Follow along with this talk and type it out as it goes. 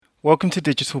Welcome to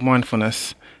Digital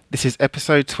Mindfulness. This is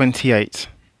episode 28.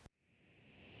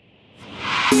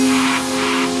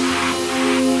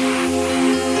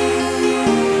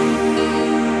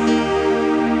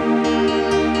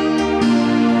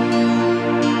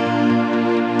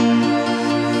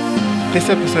 This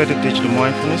episode of Digital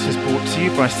Mindfulness is brought to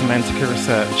you by Semantica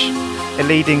Research, a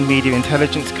leading media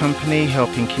intelligence company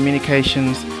helping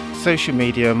communications, social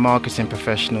media, and marketing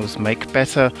professionals make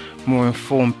better, more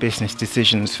informed business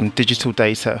decisions from digital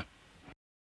data.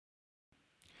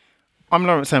 I'm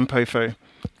Lawrence Ampofo,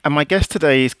 and my guest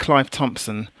today is Clive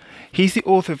Thompson. He's the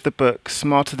author of the book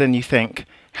Smarter Than You Think: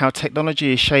 How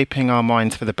Technology is Shaping Our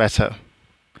Minds for the Better.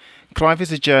 Clive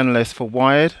is a journalist for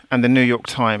Wired and the New York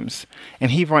Times,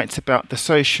 and he writes about the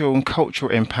social and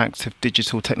cultural impacts of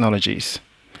digital technologies.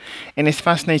 In this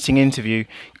fascinating interview,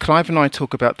 Clive and I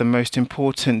talk about the most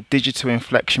important digital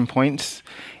inflection points,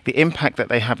 the impact that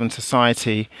they have on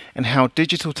society, and how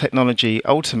digital technology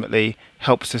ultimately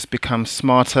helps us become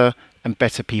smarter and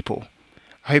better people.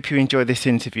 I hope you enjoy this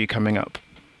interview coming up.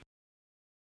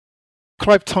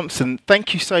 Clive Thompson,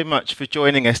 thank you so much for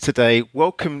joining us today.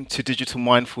 Welcome to Digital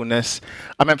Mindfulness.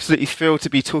 I'm absolutely thrilled to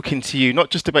be talking to you,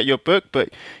 not just about your book, but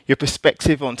your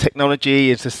perspective on technology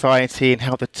and society and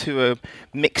how the two are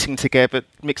mixing together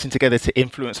to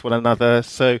influence one another.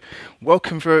 So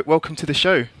welcome to the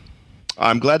show.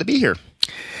 I'm glad to be here.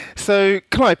 So,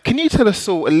 Clive, can you tell us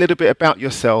all a little bit about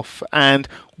yourself and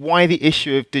why the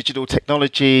issue of digital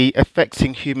technology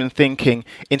affecting human thinking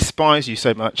inspires you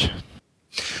so much?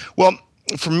 Well,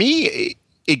 for me,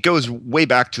 it goes way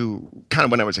back to kind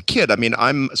of when I was a kid. I mean,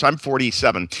 I'm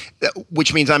 47,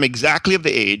 which means I'm exactly of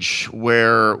the age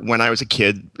where when I was a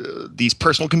kid, these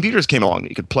personal computers came along that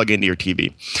you could plug into your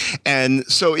TV. And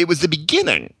so it was the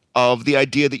beginning of the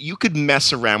idea that you could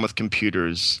mess around with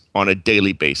computers on a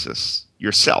daily basis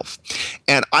yourself.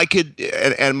 And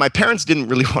and my parents didn't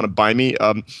really want to buy me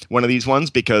one of these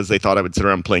ones because they thought I would sit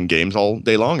around playing games all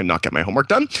day long and not get my homework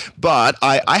done. But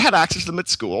I had access to them at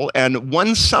school, and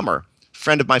one summer, a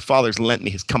friend of my father's lent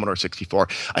me his Commodore 64.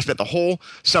 I spent the whole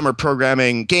summer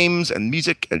programming games and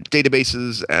music and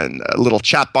databases and little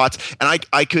chatbots, and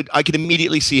I could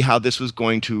immediately see how this was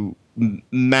going to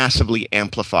massively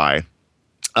amplify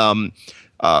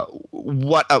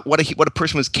what a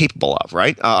person was capable of,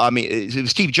 right? I mean, it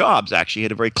was Steve Jobs actually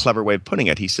had a very clever way of putting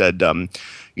it. He said, the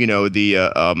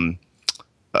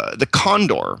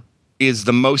condor is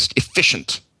the most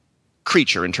efficient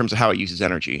creature in terms of how it uses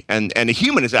energy, and a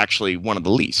human is actually one of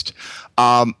the least.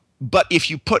 But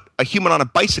if you put a human on a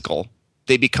bicycle,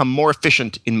 they become more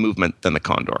efficient in movement than the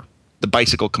condor. The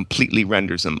bicycle completely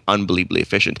renders them unbelievably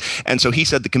efficient. And so he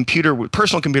said the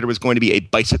personal computer was going to be a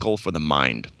bicycle for the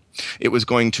mind. It was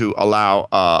going to allow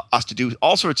us to do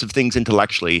all sorts of things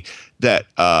intellectually that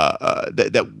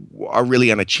are really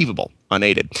unachievable,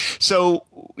 unaided. So,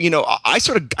 I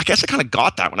guess I kind of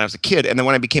got that when I was a kid, and then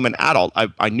when I became an adult,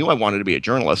 I knew I wanted to be a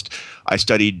journalist. I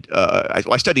studied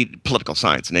political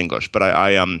science and English, but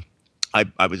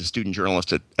I was a student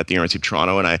journalist at the University of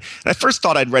Toronto, and I first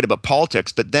thought I'd write about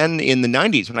politics, but then in the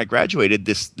 90s when I graduated,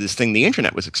 this thing, the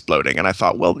internet, was exploding, and I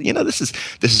thought, well, this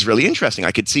is really interesting.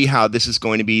 I could see how this is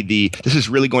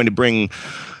really going to bring,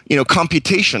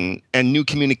 computation and new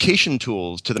communication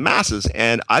tools to the masses,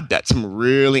 and I bet some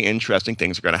really interesting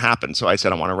things are going to happen. So I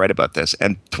said I want to write about this,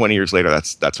 and 20 years later,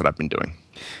 that's what I've been doing.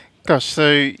 Gosh,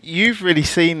 so you've really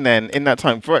seen then in that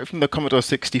time, right from the Commodore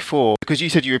 64, because you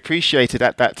said you appreciated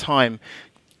at that time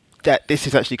that this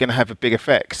is actually going to have a big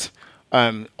effect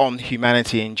on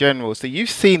humanity in general. So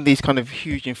you've seen these kind of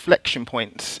huge inflection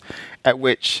points at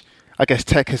which I guess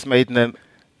tech has made an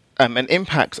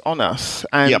impact on us.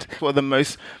 And what are the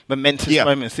most momentous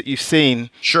moments that you've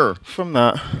seen from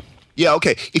that? Yeah.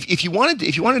 Okay. If you wanted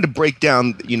to break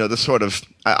down, the sort of,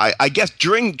 I guess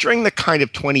during the kind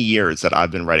of 20 years that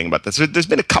I've been writing about this, there's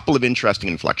been a couple of interesting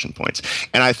inflection points,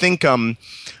 and I think, one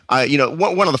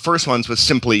of the first ones was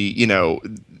simply,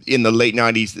 in the late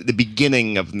 90s, the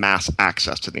beginning of mass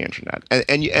access to the internet,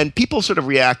 and people sort of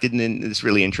reacted in this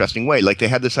really interesting way. Like they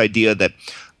had this idea that,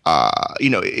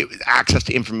 access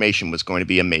to information was going to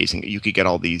be amazing. You could get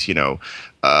all these,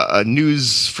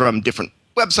 news from different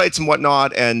websites and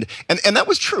whatnot, and that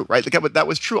was true, right? Like that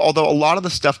was true, although a lot of the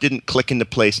stuff didn't click into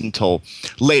place until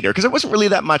later because there wasn't really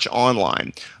that much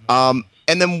online. And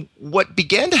then what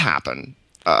began to happen,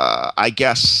 I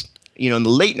guess, in the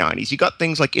late 90s, you got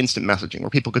things like instant messaging where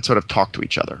people could sort of talk to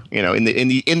each other, and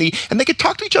they could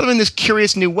talk to each other in this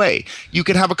curious new way. You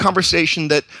could have a conversation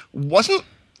that wasn't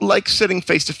like sitting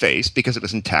face to face because it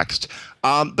was in text,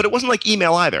 but it wasn't like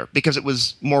email either because it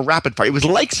was more rapid fire. It was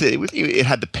like it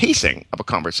had the pacing of a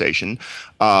conversation,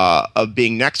 of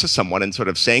being next to someone and sort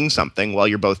of saying something while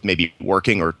you're both maybe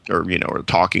working or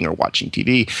talking or watching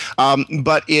TV.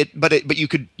 But you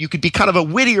could be kind of a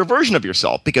wittier version of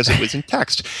yourself because it was in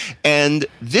text. And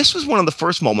this was one of the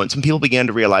first moments when people began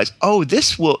to realize, oh,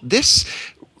 this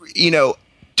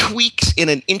tweaks in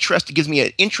an interest, gives me an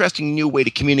interesting new way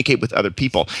to communicate with other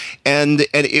people. And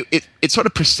it sort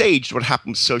of presaged what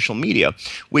happened with social media,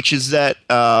 which is that,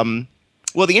 the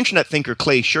internet thinker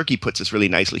Clay Shirky puts this really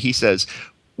nicely. He says,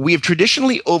 we have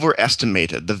traditionally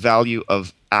overestimated the value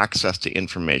of access to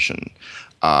information,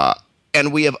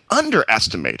 and we have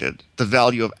underestimated the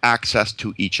value of access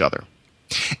to each other.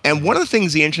 And one of the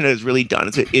things the internet has really done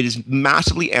is it has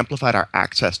massively amplified our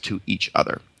access to each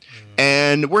other.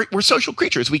 And we're social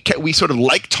creatures. We sort of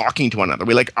like talking to one another.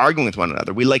 We like arguing with one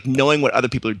another. We like knowing what other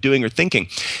people are doing or thinking.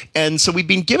 And so we've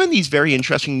been given these very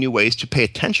interesting new ways to pay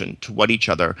attention to what each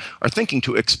other are thinking,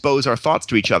 to expose our thoughts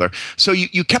to each other. So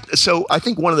so I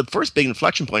think one of the first big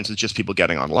inflection points is just people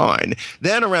getting online.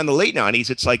 Then around the late 90s,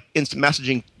 it's like instant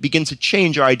messaging begins to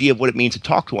change our idea of what it means to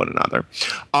talk to one another.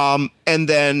 And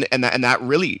that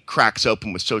really cracks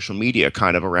open with social media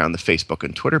kind of around the Facebook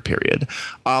and Twitter period.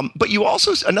 But you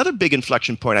also, another big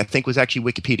inflection point, I think, was actually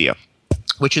Wikipedia,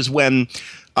 which is when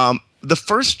it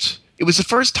was the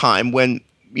first time when,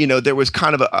 there was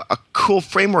kind of a cool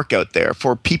framework out there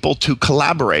for people to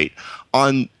collaborate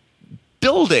on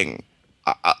building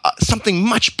something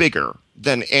much bigger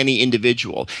than any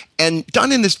individual, and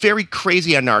done in this very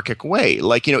crazy anarchic way.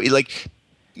 Like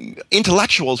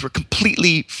intellectuals were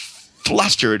completely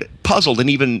flustered, puzzled, and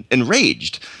even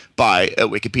enraged by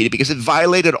Wikipedia because it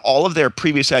violated all of their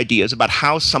previous ideas about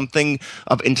how something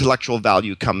of intellectual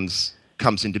value comes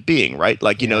into being, right?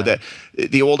 Like, that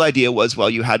the old idea was,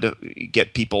 well, you had to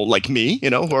get people like me,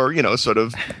 who are, sort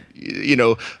of,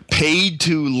 paid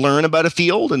to learn about a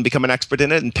field and become an expert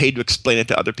in it and paid to explain it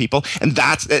to other people. And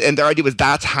their idea was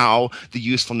that's how the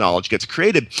useful knowledge gets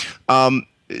created.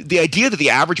 The idea that the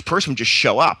average person would just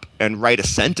show up and write a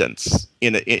sentence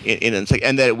in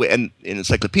an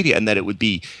encyclopedia, and that it would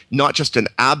be not just an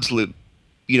absolute,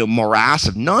 morass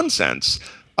of nonsense,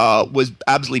 was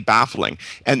absolutely baffling.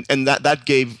 And that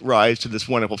gave rise to this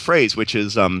wonderful phrase, which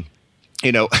is,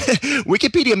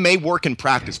 Wikipedia may work in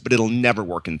practice, but it'll never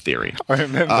work in theory. I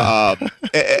remember.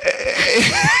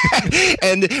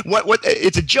 And what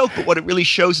it's a joke, but what it really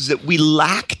shows is that we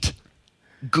lacked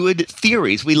good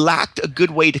theories. We lacked a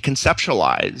good way to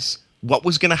conceptualize what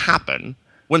was going to happen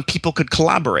when people could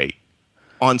collaborate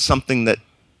on something that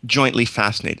jointly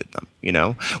fascinated them.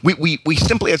 We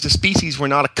simply, as a species, were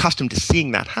not accustomed to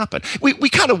seeing that happen.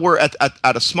 We kind of were at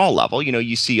a small level.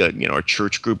 You see a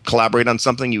church group collaborate on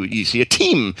something. You see a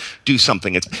team do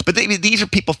something. But these are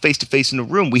people face to face in a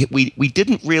room. We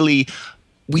didn't really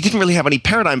have any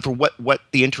paradigm for what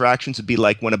the interactions would be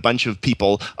like when a bunch of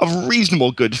people of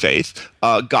reasonable good faith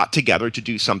got together to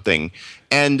do something.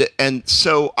 And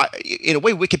so, in a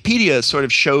way, Wikipedia sort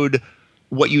of showed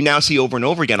what you now see over and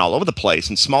over again all over the place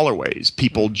in smaller ways,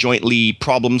 people jointly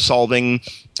problem solving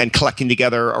and collecting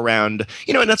together around,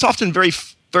 and that's often very,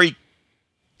 very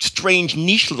strange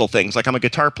niche little things. Like, I'm a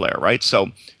guitar player, right?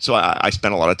 So I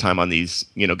spend a lot of time on these,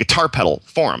 guitar pedal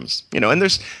forums, and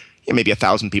there's maybe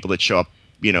 1,000 people that show up,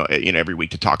 every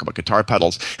week to talk about guitar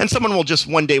pedals. And someone will just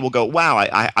one day will go, wow,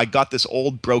 I got this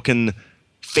old broken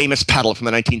famous pedal from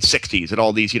the 1960s that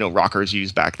all these, rockers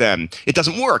used back then. It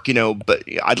doesn't work, but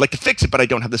I'd like to fix it, but I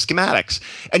don't have the schematics.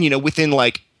 And, within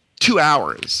like 2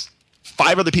 hours,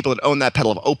 5 other people that own that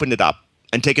pedal have opened it up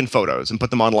and taken photos and put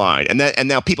them online. And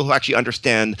now people who actually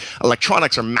understand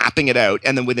electronics are mapping it out.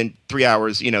 And then within 3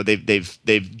 hours,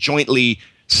 they've jointly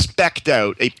spec'd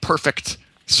out a perfect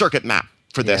circuit map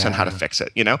for this and how to fix it,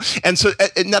 And so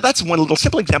now that's one little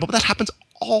simple example, but that happens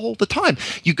all the time.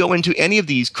 You go into any of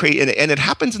these and it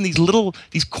happens in these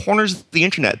corners of the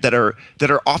internet that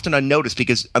are often unnoticed,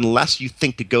 because unless you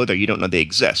think to go there, you don't know they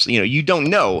exist. You don't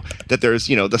know that there's,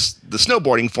 the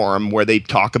snowboarding forum where they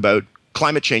talk about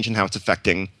climate change and how it's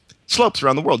affecting slopes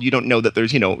around the world. You don't know that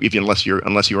there's, even unless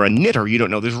you're a knitter, you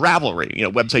don't know there's Ravelry,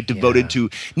 website devoted to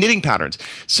knitting patterns.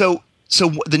 So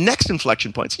the next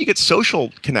inflection point, so you get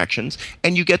social connections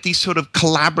and you get these sort of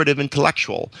collaborative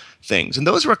intellectual things. And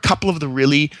those are a couple of the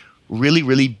really, really,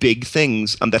 really big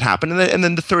things that happen. And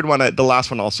then the third one, the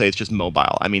last one I'll say, is just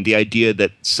mobile. I mean, the idea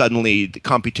that suddenly the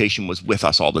computation was with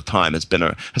us all the time has been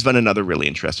another really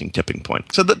interesting tipping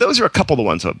point. So those are a couple of the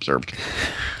ones I've observed.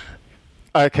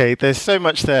 Okay, there's so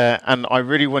much there, and I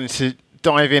really wanted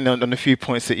dive in on a few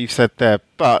points that you've said there,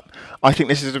 but I think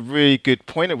this is a really good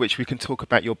point at which we can talk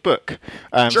about your book,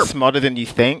 Sure. Smarter Than You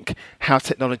Think, How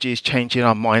Technology is Changing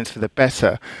Our Minds for the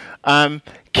Better. Can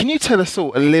you tell us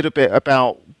all a little bit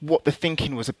about what the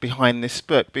thinking was behind this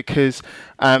book? Because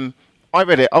I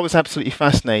read it, I was absolutely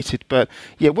fascinated, but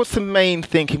yeah, what's the main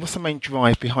thinking, what's the main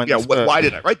drive behind this book? Why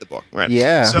did I write the book? Right.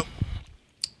 Yeah. So,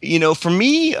 for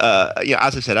me,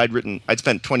 as I said, I'd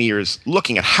spent 20 years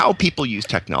looking at how people use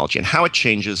technology and how it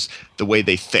changes the way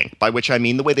they think, by which I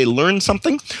mean the way they learn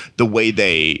something, the way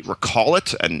they recall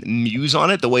it and muse on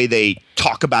it, the way they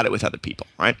talk about it with other people,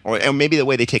 right? Or maybe the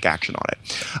way they take action on it.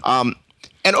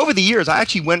 And over the years, I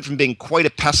actually went from being quite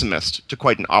a pessimist to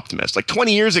quite an optimist. Like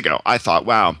 20 years ago, I thought,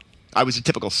 wow, I was a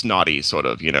typical snotty sort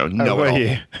of,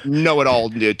 know-it-all.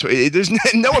 There's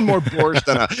no one more boorish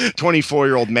than a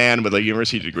 24-year-old man with a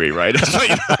university degree, right? I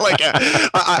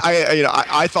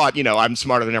thought, I'm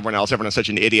smarter than everyone else. Everyone's such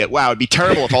an idiot. Wow, it'd be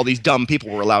terrible if all these dumb people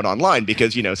were allowed online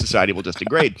because, society will just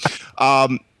degrade.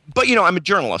 But I'm a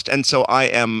journalist, and so I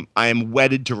am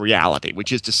wedded to reality,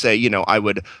 which is to say,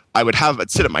 I'd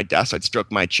sit at my desk, I'd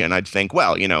stroke my chin, I'd think,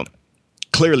 well,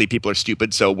 clearly people are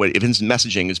stupid, so if instant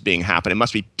messaging is being happened, it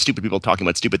must be stupid people talking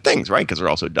about stupid things, right? Because they're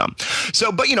also dumb.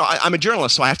 So, but I'm a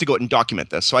journalist, so I have to go out and document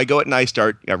this. So I go out and I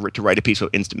start to write a piece of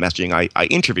instant messaging. I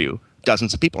interview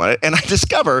dozens of people on it, and I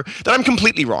discover that I'm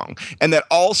completely wrong, and that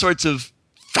all sorts of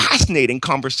fascinating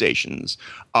conversations,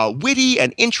 witty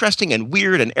and interesting and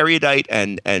weird and erudite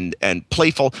and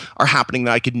playful, are happening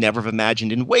that I could never have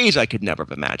imagined in ways I could never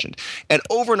have imagined. And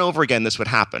over again, this would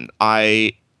happen.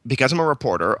 Because I'm a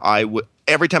reporter,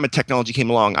 every time a technology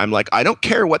came along, I'm like, I don't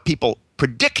care what people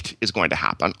predict is going to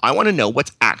happen. I want to know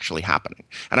what's actually happening.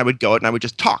 And I would go out and I would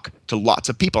just talk to lots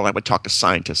of people, and I would talk to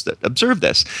scientists that observe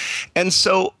this. And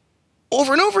so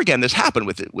over and over again, this happened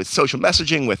with social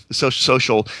messaging, with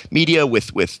social media, with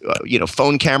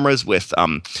phone cameras, with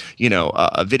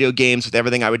video games, with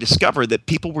everything. I would discover that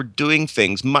people were doing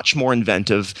things much more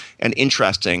inventive and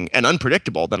interesting and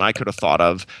unpredictable than I could have thought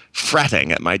of,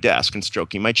 fretting at my desk and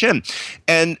stroking my chin.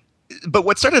 But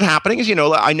what started happening is,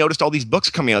 I noticed all these books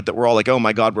coming out that were all like, oh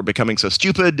my God, we're becoming so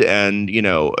stupid, and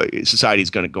society's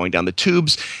going down the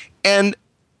tubes, and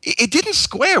it didn't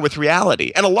square with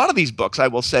reality. And a lot of these books, I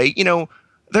will say,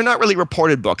 they're not really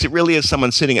reported books. It really is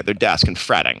someone sitting at their desk and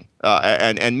fretting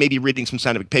and maybe reading some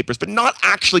scientific papers, but not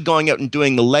actually going out and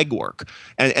doing the legwork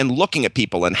and looking at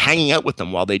people and hanging out with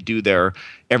them while they do their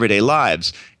everyday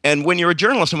lives. And when you're a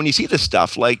journalist and when you see this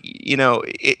stuff,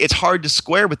 it's hard to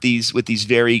square with these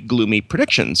very gloomy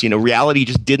predictions. Reality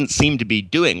just didn't seem to be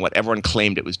doing what everyone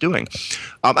claimed it was doing.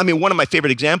 One of my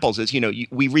favorite examples is,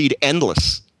 we read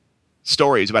endless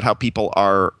stories about how people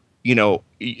are,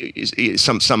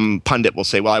 some pundit will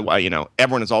say, well,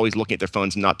 everyone is always looking at their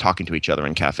phones and not talking to each other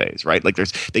in cafes, right? Like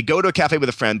they go to a cafe with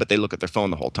a friend, but they look at their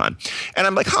phone the whole time. And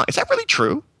I'm like, is that really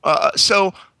true?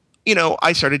 So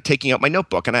I started taking out my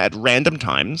notebook, and at random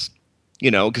times,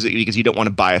 because you don't want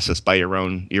to bias us by your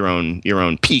own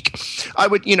peak. I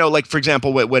would, for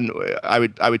example, when I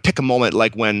would pick a moment,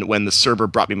 like when the server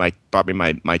brought me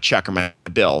my check or my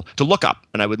bill, to look up,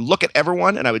 and I would look at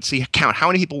everyone, and I would count how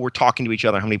many people were talking to each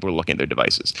other, how many people were looking at their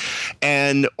devices,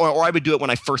 or I would do it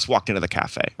when I first walked into the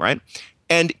cafe, right?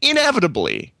 And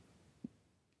inevitably,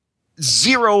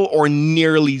 zero or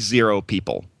nearly zero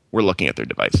people were looking at their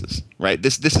devices, right?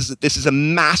 This is a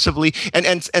massively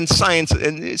and science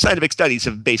and scientific studies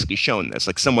have basically shown this.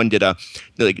 Like someone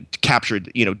captured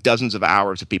dozens of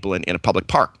hours of people in a public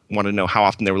park, wanted to know how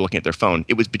often they were looking at their phone.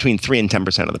 It was between 3 and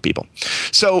 10% of the people.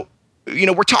 So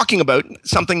we're talking about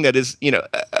something that is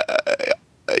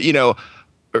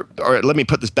or let me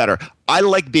put this better. I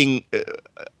like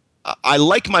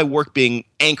my work being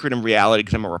anchored in reality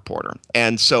because I'm a reporter,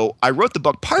 and so I wrote the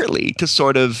book partly to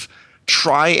sort of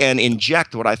try and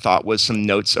inject what I thought was some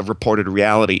notes of reported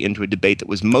reality into a debate that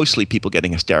was mostly people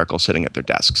getting hysterical sitting at their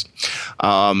desks.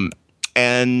 And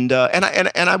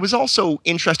I was also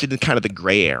interested in kind of the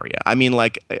gray area.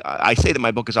 I say that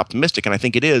my book is optimistic, and I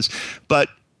think it is, but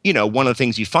one of the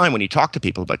things you find when you talk to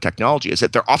people about technology is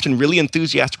that they're often really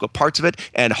enthusiastic about parts of it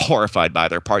and horrified by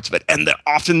other parts of it, and they're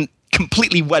often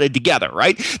completely wedded together,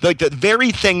 right? Like the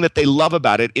very thing that they love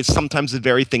about it is sometimes the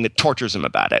very thing that tortures them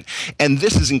about it. And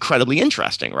this is incredibly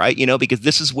interesting, right? Because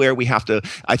this is where we have to,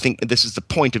 I think this is the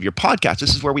point of your podcast.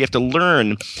 This is where we have to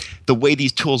learn the way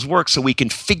these tools work so we can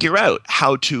figure out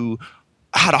how to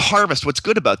harvest what's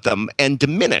good about them and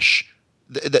diminish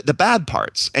the bad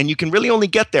parts. And you can really only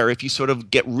get there if you sort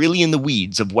of get really in the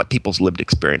weeds of what people's lived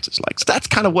experience is like. So that's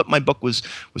kind of what my book was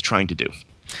trying to do.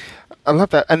 I love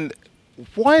that. And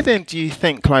Why then do you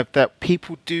think, Clive, that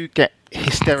people do get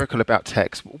hysterical about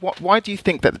text? Why do you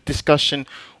think that the discussion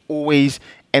always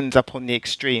ends up on the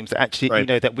extremes? That actually,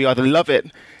 Right. that we either love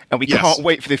it and we Yes. can't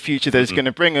wait for the future that it's going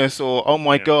to bring us, or, oh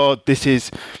my God, this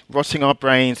is rotting our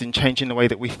brains and changing the way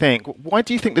that we think. Why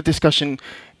do you think the discussion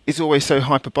is always so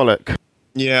hyperbolic?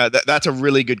 Yeah, that's a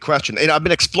really good question. And I've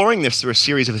been exploring this through a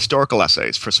series of historical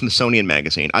essays for Smithsonian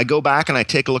Magazine. I go back and I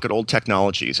take a look at old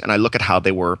technologies and I look at how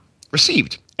they were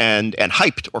received and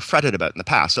hyped or fretted about in the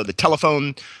past. So the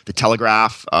telephone, the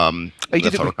telegraph, You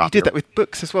did that with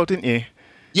books as well, didn't you?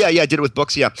 Yeah, I did it with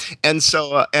books. Yeah, and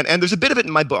so and there's a bit of it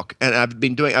in my book, and I've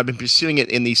been pursuing it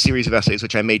in these series of essays,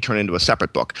 which I may turn into a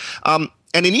separate book.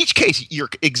 And in each case, you're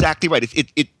exactly right.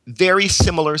 It very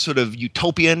similar sort of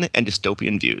utopian and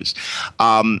dystopian views.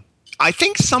 I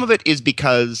think some of it is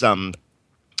because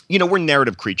we're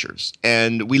narrative creatures,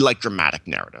 and we like dramatic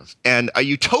narrative, and a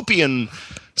utopian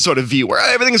sort of view where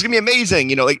everything is going to be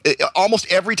amazing.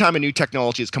 Almost every time a new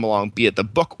technology has come along, be it the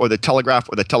book or the telegraph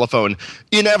or the telephone,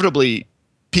 inevitably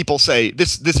people say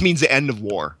this means the end of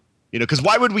war. Because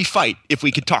why would we fight if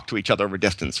we could talk to each other over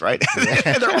distance, right?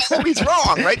 They're always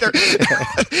wrong, right?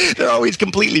 They're always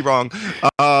completely wrong.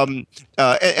 And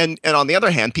on the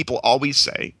other hand, people always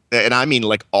say, and I mean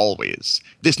like always,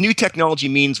 this new technology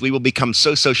means we will become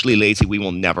so socially lazy we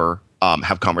will never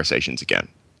have conversations again.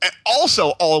 And also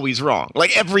always wrong,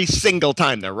 like every single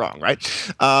time they're wrong, right?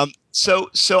 So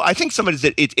I think some of it is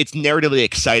that it's narratively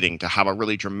exciting to have a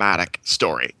really dramatic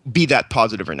story, be that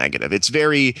positive or negative. It's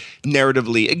very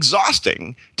narratively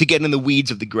exhausting to get in the weeds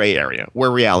of the gray area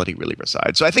where reality really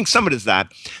resides. So I think some of it is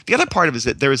that. The other part of it is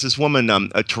that there is this woman,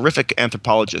 a terrific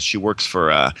anthropologist. She works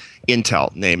for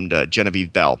Intel, named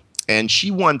Genevieve Bell. And she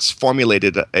once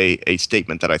formulated a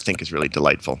statement that I think is really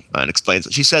delightful and explains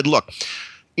it. She said, look,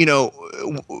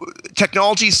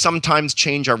 technologies sometimes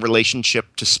change our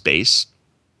relationship to space.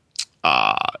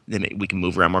 We can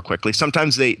move around more quickly.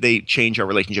 Sometimes they change our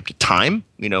relationship to time.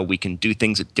 We can do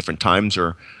things at different times,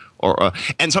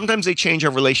 and sometimes they change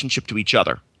our relationship to each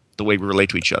other, the way we relate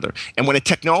to each other. And when a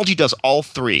technology does all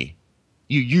three,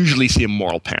 you usually see a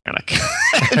moral panic.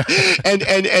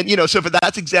 So for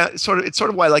that's it's sort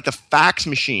of why, like, the fax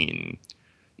machine,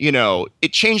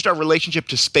 it changed our relationship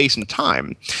to space and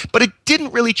time, but it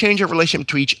didn't really change our relationship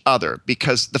to each other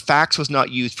because the fax was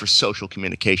not used for social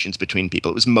communications between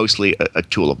people. It was mostly a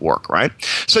tool of work, right?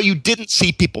 So you didn't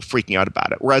see people freaking out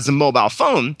about it, whereas the mobile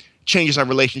phone changes our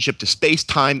relationship to space,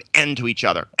 time, and to each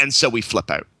other, and so we flip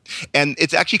out. And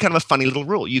it's actually kind of a funny little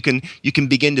rule. You can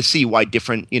begin to see why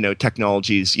different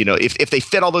technologies, if they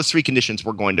fit all those three conditions,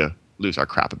 we're going to lose our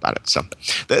crap about it. So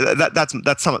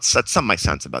that's some of my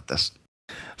sense about this.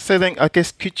 So then, I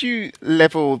guess, could you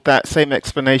level that same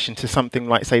explanation to something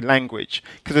like, say, language?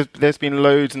 Because there's been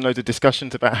loads and loads of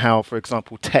discussions about how, for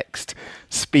example, text,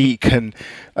 speak, and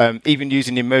even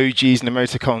using emojis and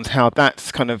emoticons, how that's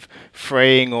kind of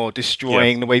fraying or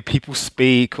destroying the way people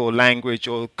speak or language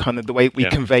or kind of the way we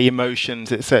convey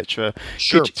emotions, etc.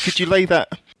 Sure. Could you lay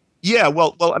that? Yeah,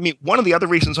 well, I mean, one of the other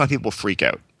reasons why people freak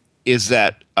out is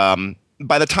that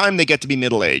by the time they get to be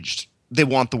middle-aged, they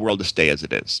want the world to stay as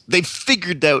it is. They've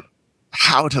figured out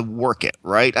how to work it,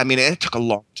 right? I mean, it took a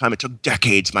long time. It took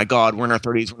decades. My God, we're in our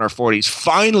 30s, we're in our 40s.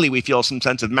 Finally, we feel some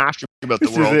sense of mastery about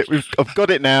the world. I've got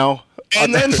it now.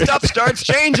 And then stuff starts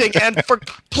changing. And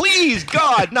please,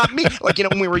 God, not me. Like,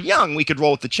 when we were young, we could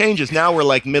roll with the changes. Now we're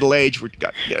like middle-aged. We've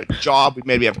got a job. We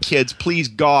maybe have kids. Please,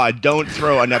 God, don't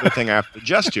throw another thing I have to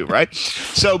adjust to, right?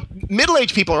 So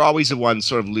middle-aged people are always the ones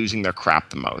sort of losing their crap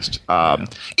the most.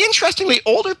 Interestingly,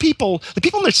 older people, the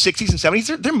people in their 60s and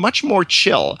 70s, they're much more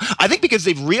chill. I think because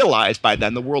they've realized by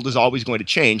then the world is always going to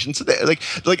change. And so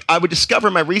like I would discover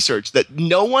in my research that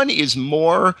no one is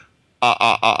more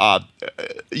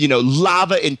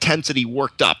lava intensity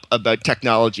worked up about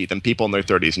technology than people in their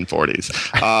 30s and 40s.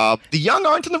 The young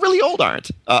aren't, and the really old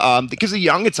aren't. Because the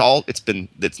young,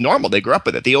 it's normal. They grew up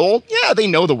with it. The old, they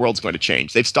know the world's going to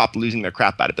change. They've stopped losing their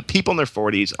crap at it. The people in their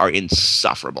 40s are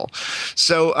insufferable.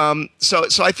 So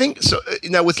I think so.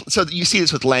 So you see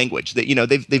this with language that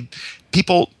they've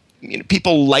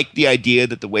people like the idea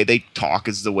that the way they talk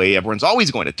is the way everyone's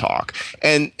always going to talk.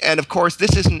 And of course,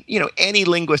 this isn't, any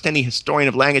linguist, any historian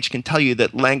of language can tell you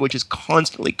that language is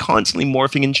constantly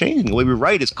morphing and changing. The way we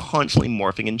write is constantly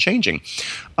morphing and changing.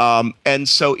 And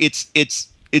so it's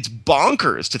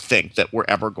bonkers to think that we're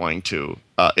ever going to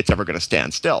it's ever going to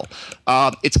stand still.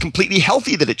 It's completely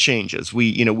healthy that it changes.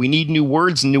 We need new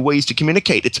words and new ways to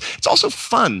communicate. It's also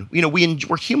fun.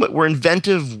 We're human. We're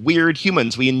inventive, weird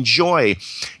humans. We enjoy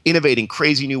innovating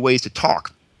crazy new ways to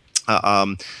talk.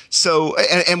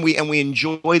 And we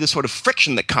enjoy the sort of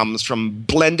friction that comes from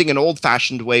blending an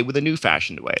old-fashioned way with a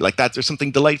new-fashioned way. Like that, there's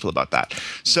something delightful about that.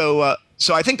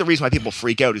 So I think the reason why people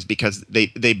freak out is because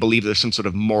they believe there's some sort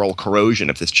of moral corrosion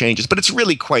if this changes. But it's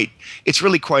really quite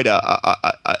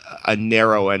a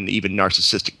narrow and even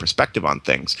narcissistic perspective on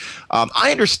things.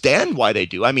 I understand why they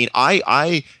do. I mean,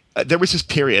 there was this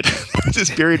period,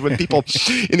 when people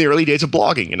in the early days of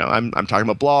blogging, I'm talking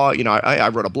about blog, I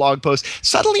wrote a blog post.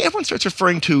 Suddenly everyone starts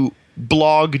referring to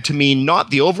blog to mean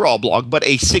not the overall blog, but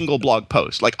a single blog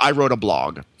post. Like I wrote a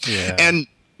blog. Yeah. And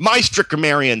my strict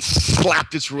grammarian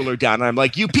slapped its ruler down. And I'm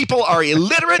like, you people are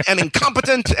illiterate and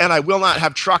incompetent, and I will not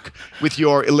have truck with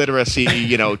your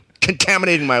illiteracy,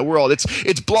 contaminating my world.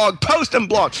 It's blog post and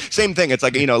blog. Same thing. It's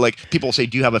like, like people say,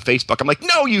 do you have a Facebook? I'm like,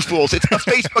 no, you fools. It's a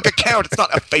Facebook account. It's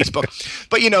not a Facebook.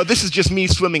 But, this is just me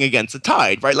swimming against the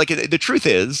tide, right? Like the truth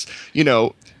is,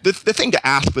 the thing to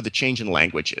ask with the change in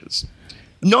language is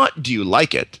not do you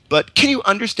like it, but can you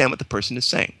understand what the person is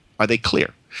saying? Are they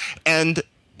clear? And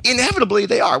inevitably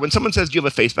they are. When someone says, do you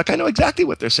have a Facebook? I know exactly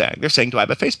what they're saying. They're saying, do I have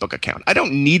a Facebook account? I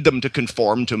don't need them to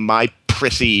conform to my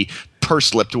prissy,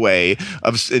 purse-lipped way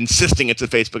of insisting it's a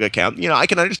Facebook account. I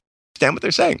can understand what they're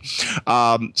saying.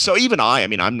 So even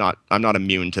I'm not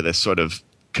immune to this sort of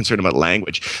concern about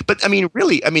language. But I mean,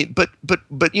 really, but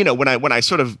when I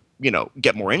sort of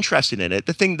get more interested in it,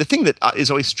 the thing that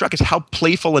is always struck is how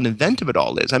playful and inventive it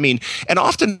all is. I mean, and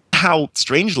often how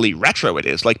strangely retro it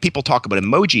is. Like people talk about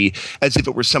emoji as if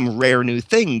it were some rare new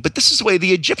thing, but this is the way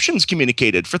the Egyptians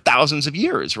communicated for thousands of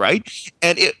years, right?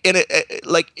 And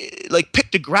like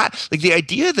pictograph, like the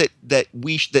idea that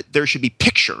there should be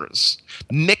pictures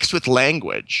mixed with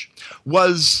language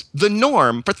was the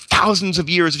norm for thousands of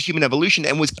years of human evolution,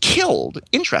 and was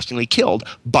interestingly killed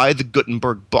by the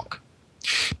Gutenberg book.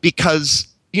 Because,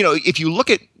 if you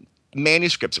look at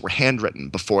manuscripts that were handwritten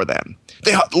before them,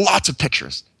 they had lots of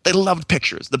pictures. They loved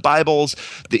pictures. The Bibles,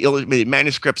 the illuminated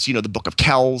manuscripts, the Book of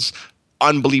Kells,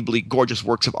 unbelievably gorgeous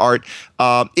works of art.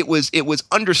 It was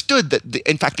understood that,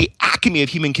 in fact, the acme of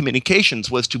human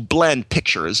communications was to blend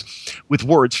pictures with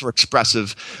words for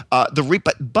expressive.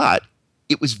 But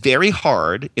it was very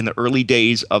hard in the early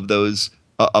days of those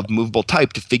of movable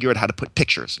type to figure out how to put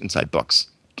pictures inside books.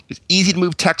 It's easy to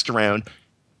move text around,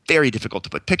 very difficult to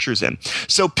put pictures in.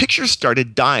 So pictures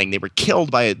started dying. They were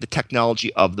killed by the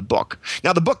technology of the book.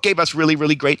 Now, the book gave us really,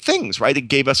 really great things, right? It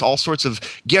gave us all sorts of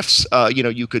gifts.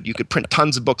 You could print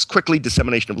tons of books quickly,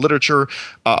 dissemination of literature.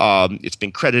 It's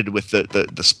been credited with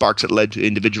the sparks that led to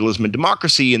individualism and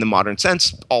democracy in the modern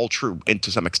sense, all true and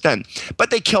to some extent. But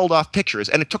they killed off pictures,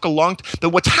 and it took a long time. But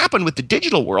what's happened with the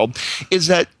digital world is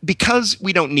that because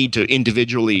we don't need to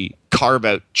individually carve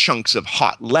out chunks of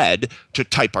hot lead to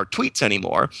type our tweets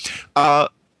anymore,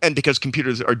 and because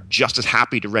computers are just as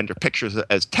happy to render pictures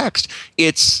as text,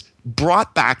 it's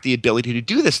brought back the ability to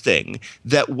do this thing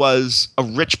that was a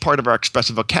rich part of our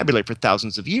expressive vocabulary for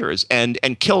thousands of years, and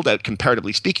killed out,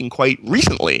 comparatively speaking, quite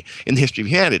recently in the history of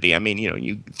humanity. I mean,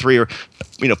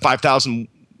 5,000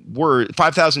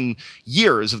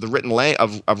 years of the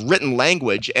written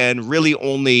language, and really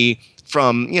only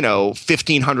from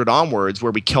 1500 onwards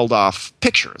where we killed off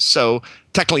pictures. So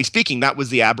technically speaking, that was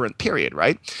the aberrant period,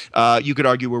 right? You could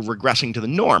argue we're regressing to the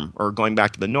norm, or going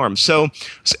back to the norm. So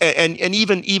and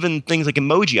even things like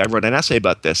emoji, I wrote an essay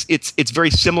about this. It's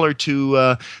very similar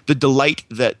to the delight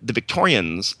that the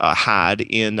Victorians had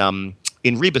in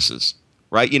rebuses.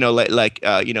 Right,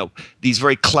 these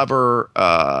very clever,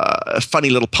 funny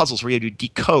little puzzles where you had to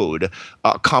decode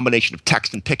a combination of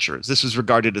text and pictures. This was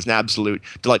regarded as an absolute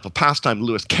delightful pastime.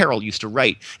 Lewis Carroll used to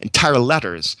write entire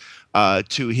letters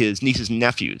to his nieces and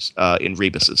nephews in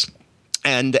rebuses.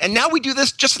 And now we do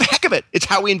this just for the heck of it. It's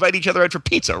how we invite each other out for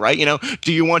pizza, right?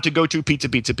 Do you want to go to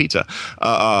pizza?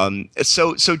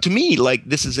 So to me, like,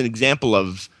 this is an example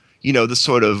of the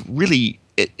sort of really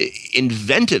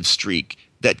inventive streak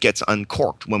that gets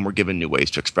uncorked when we're given new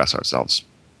ways to express ourselves.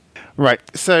 Right.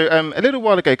 So a little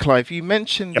while ago, Clive, you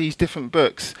mentioned these different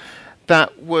books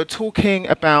that were talking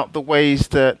about the ways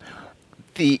that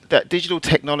that digital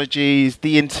technologies,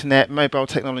 the internet, mobile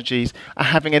technologies are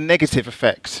having a negative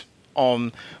effect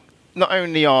on not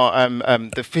only our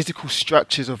the physical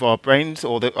structures of our brains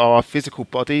or our physical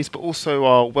bodies, but also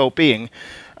our well-being.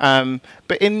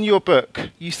 But in your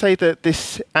book, you say that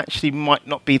this actually might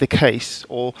not be the case,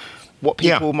 or what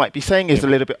people might be saying is a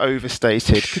little bit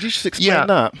overstated. Could you just explain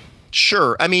that?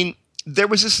 Sure. I mean, there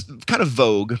was this kind of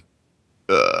vogue,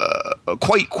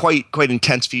 quite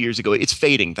intense a few years ago. It's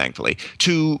fading, thankfully,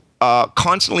 to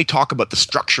constantly talk about the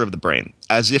structure of the brain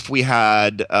as if we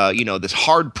had, this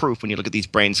hard proof when you look at these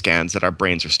brain scans that our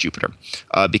brains are stupider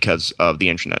because of the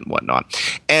internet and whatnot.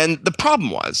 And the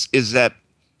problem is that,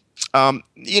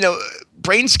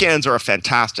 brain scans are a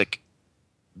fantastic,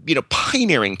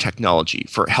 pioneering technology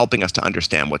for helping us to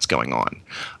understand what's going on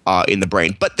in the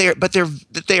brain. But they're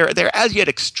as yet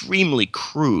extremely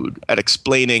crude at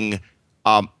explaining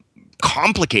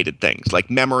complicated things like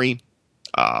memory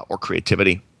or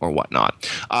creativity or whatnot.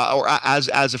 Or as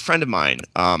a friend of mine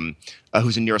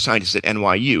who's a neuroscientist at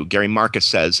NYU, Gary Marcus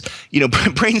says,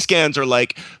 brain scans are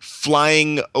like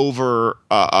flying over,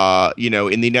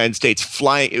 in the United States,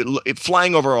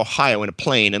 flying over Ohio in a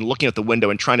plane and looking out the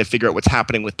window and trying to figure out what's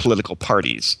happening with political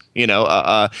parties.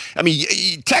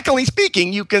 Technically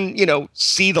speaking, you can,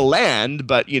 see the land,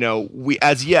 but,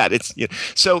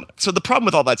 so the problem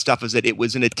with all that stuff is that it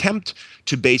was an attempt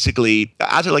to basically,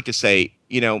 as I like to say,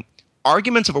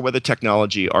 arguments over whether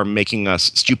technology are making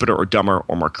us stupider or dumber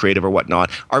or more creative or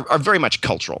whatnot are very much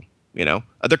cultural.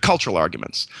 They're cultural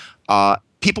arguments.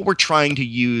 People were trying to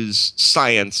use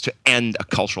science to end a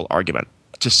cultural argument,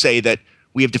 to say that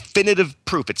we have definitive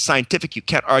proof. It's scientific. You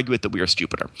can't argue it that we are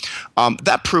stupider.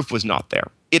 That proof was not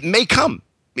there. It may come.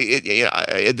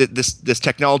 This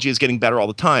technology is getting better all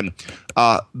the time,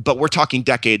 but we're talking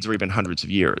decades or even hundreds of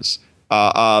years.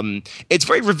 It's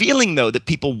very revealing, though, that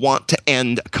people want to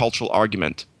end a cultural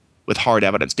argument with hard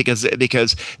evidence because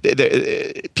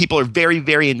people are very,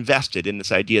 very invested in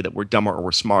this idea that we're dumber or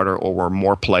we're smarter or we're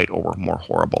more polite or we're more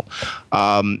horrible.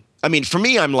 For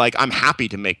me, I'm happy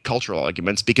to make cultural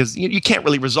arguments because you can't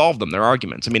really resolve them. They're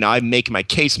arguments. I make my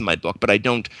case in my book, but I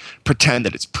don't pretend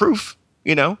that it's proof.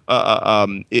 It's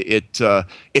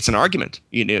an argument.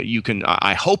 You can.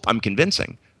 I hope I'm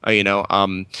convincing. But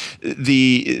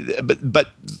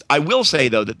I will say,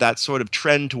 though, that sort of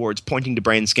trend towards pointing to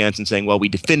brain scans and saying, well, we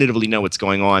definitively know what's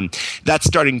going on, that's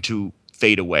starting to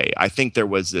fade away. I think there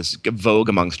was this vogue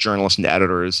amongst journalists and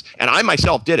editors, and I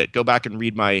myself did it. Go back and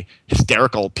read my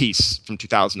hysterical piece from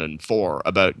 2004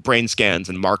 about brain scans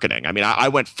and marketing. I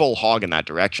went full hog in that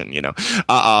direction,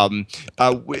 I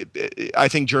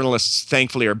think journalists,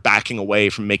 thankfully, are backing away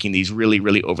from making these really,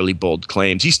 really overly bold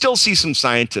claims. You still see some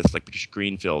scientists like Patricia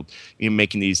Greenfield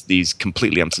making these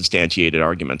completely unsubstantiated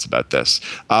arguments about this.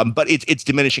 But it's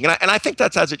diminishing. And I think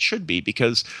that's as it should be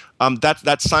because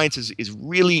that science is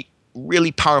really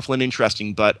powerful and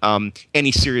interesting, but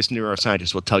any serious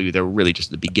neuroscientist will tell you they're really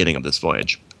just the beginning of this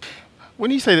voyage.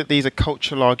 When you say that these are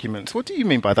cultural arguments, what do you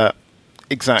mean by that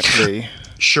exactly?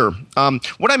 Sure.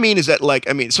 What I mean is that,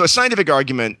 so a scientific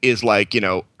argument is like,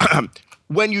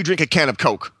 when you drink a can of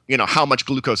Coke, how much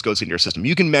glucose goes into your system.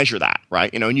 You can measure that, right?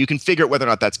 And you can figure out whether or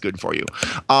not that's good for you.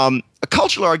 A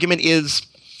cultural argument is,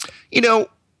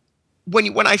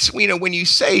 when you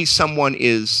say someone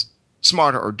is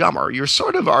smarter or dumber, you're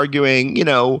sort of arguing,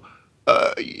 are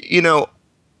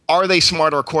they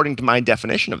smarter according to my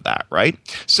definition of that, right?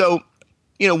 So,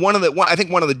 I think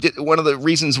one of the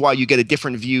reasons why you get a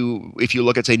different view if you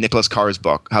look at, say, Nicholas Carr's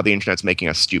book, How the Internet's Making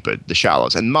Us Stupid, The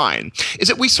Shallows, and mine, is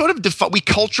that we sort of we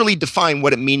culturally define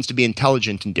what it means to be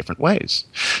intelligent in different ways.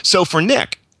 So for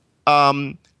Nick,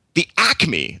 the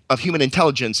acme of human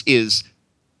intelligence is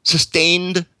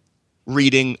sustained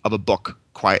reading of a book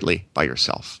quietly by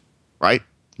yourself. Right?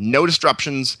 No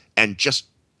disruptions, and just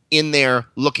in there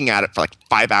looking at it for like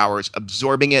 5 hours,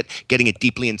 absorbing it, getting it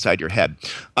deeply inside your head.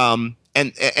 And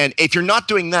if you're not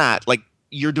doing that,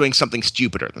 you're doing something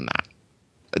stupider than that.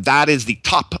 That is the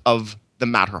top of the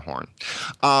Matterhorn.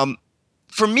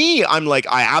 For me, I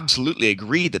absolutely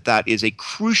agree that is a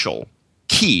crucial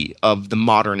key of the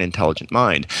modern intelligent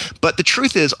mind. But the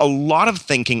truth is, a lot of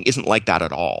thinking isn't like that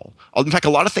at all. In fact,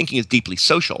 a lot of thinking is deeply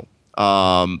social.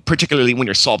 Particularly when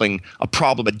you're solving a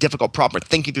problem, a difficult problem, or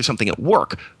thinking through something at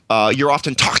work, you're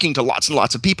often talking to lots and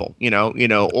lots of people,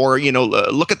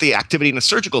 look at the activity in a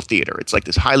surgical theater. It's like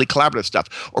this highly collaborative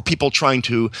stuff, or people trying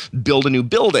to build a new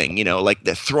building, like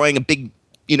they're throwing a big,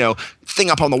 thing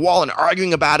up on the wall and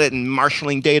arguing about it and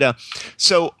marshaling data.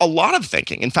 So a lot of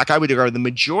thinking, in fact, I would argue the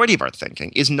majority of our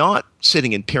thinking is not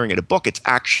sitting and peering at a book. It's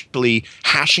actually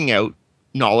hashing out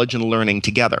knowledge and learning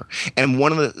together. And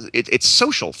it's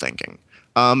social thinking.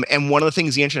 And one of the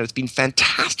things the internet has been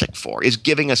fantastic for is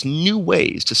giving us new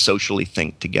ways to socially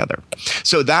think together.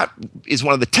 So that is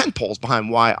one of the tentpoles behind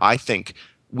why I think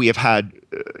we have had,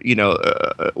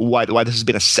 why this has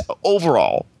been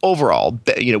overall,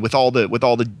 with all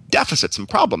the deficits and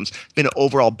problems, been an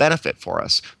overall benefit for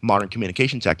us, modern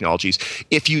communication technologies.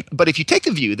 If you take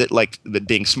the view that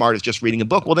being smart is just reading a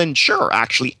book, well then sure,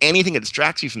 actually anything that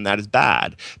distracts you from that is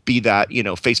bad. Be that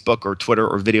Facebook or Twitter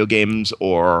or video games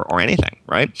or anything,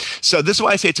 right? So this is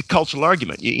why I say it's a cultural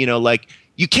argument.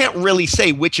 You can't really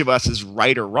say which of us is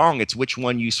right or wrong. It's which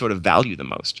one you sort of value the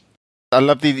most. I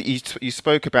love that you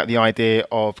spoke about the idea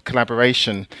of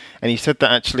collaboration, and you said that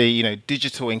actually,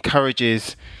 digital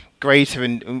encourages greater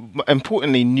and,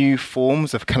 importantly, new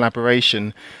forms of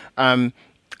collaboration. And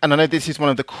I know this is one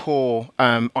of the core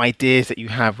ideas that you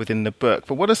have within the book.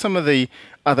 But what are some of the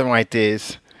other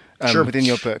ideas within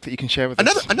your book that you can share with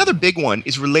us? Another big one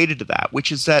is related to that,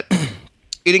 which is that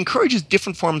it encourages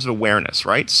different forms of awareness,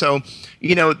 right? So,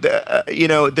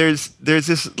 there's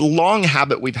this long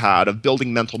habit we've had of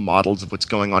building mental models of what's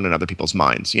going on in other people's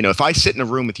minds. If I sit in a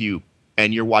room with you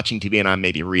and you're watching TV and I'm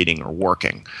maybe reading or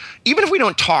working, even if we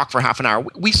don't talk for half an hour,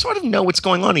 we sort of know what's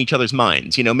going on in each other's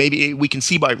minds. Maybe we can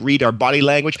read our body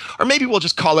language, or maybe we'll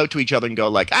just call out to each other and go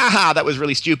like, aha, that was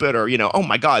really stupid, or, oh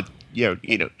my God,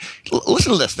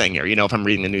 listen to this thing here, if I'm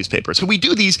reading the newspaper. So we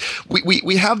do these,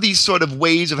 we have these sort of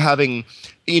ways of having,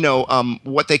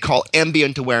 what they call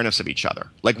ambient awareness of each other.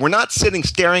 Like we're not sitting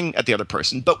staring at the other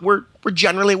person, but we're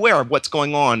generally aware of what's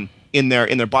going on in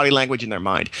their body language, in their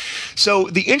mind. So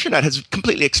the internet has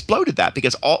completely exploded that,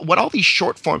 because all these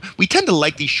short form, we tend to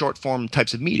like these short form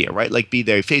types of media, right? Like be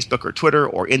they Facebook or Twitter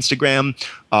or Instagram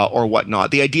or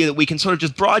whatnot. The idea that we can sort of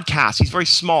just broadcast these very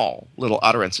small little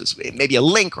utterances, maybe a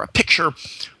link or a picture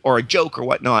or a joke or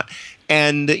whatnot,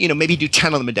 and maybe do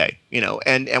 10 of them a day,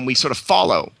 and we sort of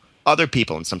follow other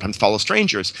people and sometimes follow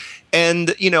strangers.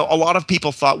 And, a lot of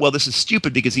people thought, well, this is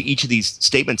stupid because each of these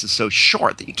statements is so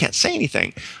short that you can't say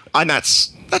anything. And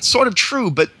that's sort of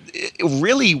true, but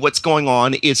really what's going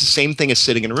on is the same thing as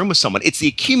sitting in a room with someone. It's the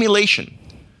accumulation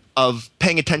of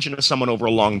paying attention to someone over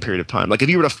a long period of time. Like if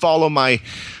you were to follow my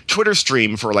Twitter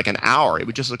stream for like an hour, it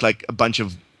would just look like a bunch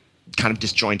of kind of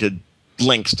disjointed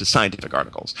links to scientific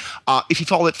articles. If you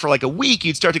follow it for like a week,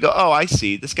 you'd start to go, oh, I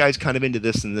see, this guy's kind of into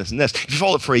this and this and this. If you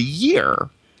follow it for a year,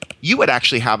 you would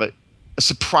actually have a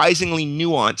surprisingly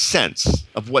nuanced sense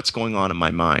of what's going on in my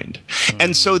mind.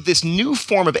 And so this new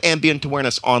form of ambient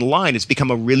awareness online has become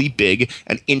a really big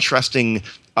and interesting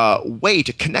way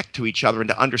to connect to each other and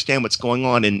to understand what's going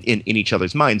on in each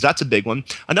other's minds. That's a big one.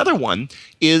 Another one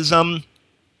is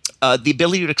the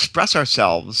ability to express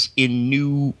ourselves in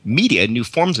new media, new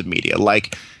forms of media,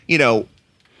 like,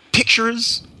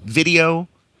 pictures, video,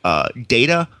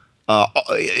 data,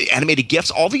 animated GIFs.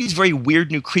 All these very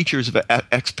weird new creatures of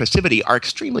expressivity are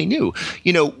extremely new.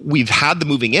 We've had the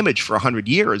moving image for 100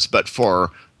 years, but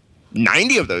for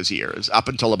 90 of those years, up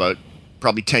until about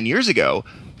probably 10 years ago,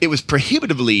 it was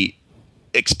prohibitively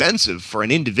expensive for an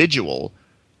individual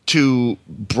to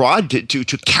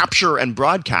capture and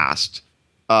broadcast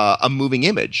a moving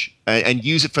image and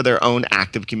use it for their own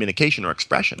active communication or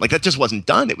expression. Like that just wasn't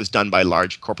done. It was done by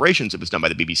large corporations. It was done by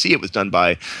the BBC. It was done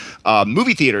by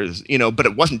movie theaters, but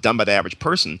it wasn't done by the average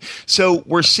person. So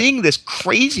we're seeing this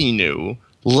crazy new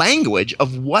language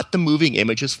of what the moving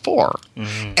image is for.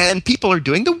 Mm-hmm. And people are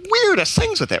doing the weirdest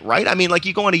things with it, right? I mean, like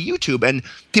you go onto YouTube and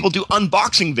people do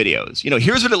unboxing videos.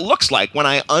 Here's what it looks like when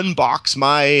I unbox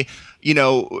my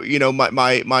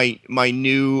my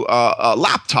new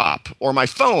laptop or my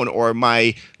phone or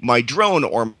my drone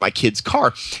or my kid's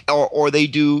car, or they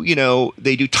do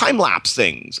time lapse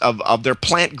things of their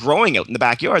plant growing out in the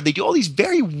backyard. They do all these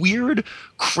very weird,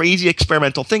 crazy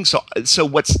experimental things. So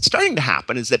what's starting to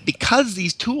happen is that because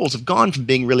these tools have gone from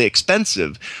being really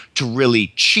expensive to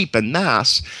really cheap and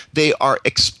mass, they are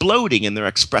exploding in their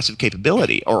expressive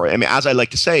capability. Or I mean, as I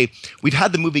like to say, we've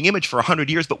had the moving image for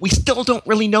 100 years, but we still don't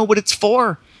really know what it's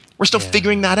for. We're still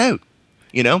figuring that out,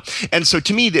 And so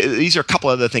to me, these are a couple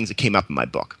other things that came up in my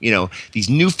book, these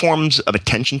new forms of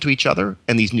attention to each other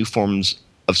and these new forms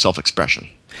of self-expression.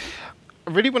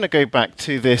 I really want to go back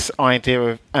to this idea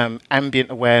of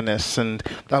ambient awareness and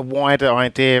the wider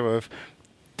idea of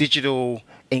digital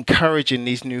encouraging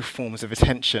these new forms of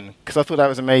attention, because I thought that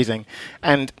was amazing.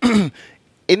 And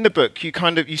in the book,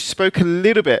 you spoke a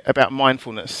little bit about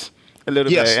mindfulness. A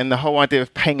little bit, and the whole idea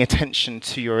of paying attention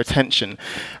to your attention.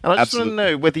 And I just want to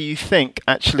know whether you think,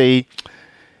 actually,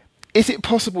 is it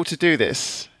possible to do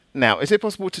this now? Is it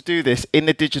possible to do this in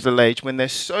the digital age when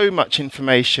there's so much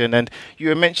information? And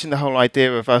you mentioned the whole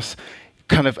idea of us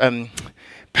kind of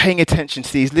paying attention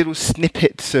to these little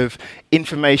snippets of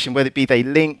information, whether it be they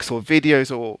links or videos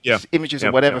or images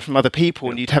or whatever from other people,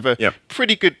 and you'd have a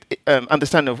pretty good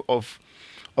understanding of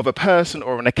of a person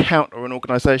or an account or an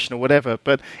organization or whatever.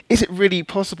 But is it really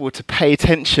possible to pay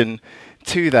attention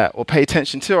to that, or pay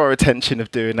attention to our attention of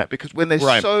doing that? Because when there's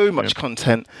so much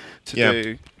content to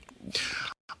do.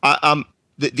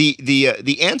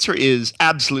 The answer is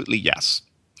absolutely yes.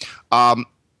 In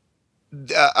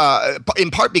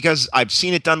part because I've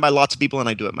seen it done by lots of people and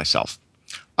I do it myself.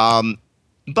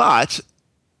 But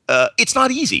it's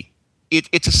not easy.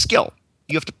 It's a skill.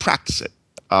 You have to practice it.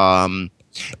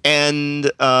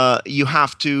 And you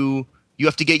have to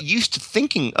get used to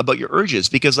thinking about your urges,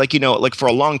 because like for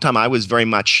a long time I was very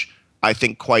much, I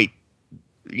think, quite,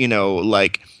 I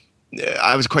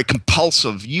was a quite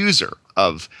compulsive user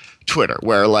of Twitter,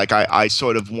 where like I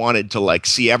sort of wanted to like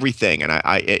see everything, and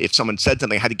I if someone said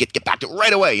something, I had to get back to it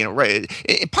right away. Right.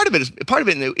 Part of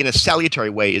it in a salutary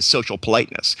way is social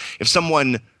politeness. If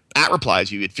someone replies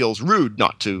you, it feels rude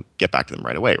not to get back to them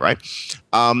right away, right?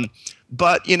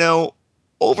 But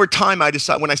over time, I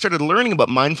decided, when I started learning about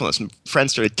mindfulness, and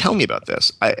friends started telling me about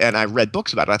this, and I read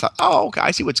books about it, I thought, oh, okay,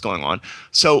 I see what's going on.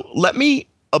 So let me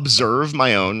observe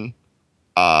my own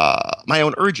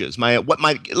urges,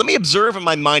 let me observe what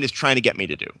my mind is trying to get me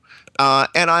to do.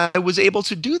 And I was able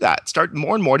to do that, start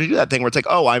more and more to do that thing where it's like,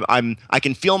 oh, I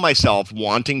can feel myself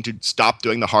wanting to stop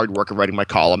doing the hard work of writing my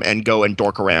column and go and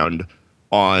dork around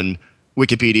on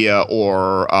Wikipedia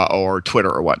or Twitter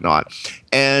or whatnot.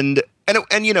 And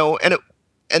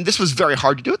this was very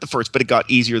hard to do at the first, but it got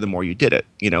easier the more you did it,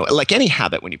 like any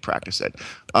habit when you practice it.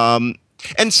 And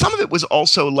some of it was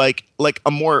also like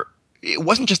a more, it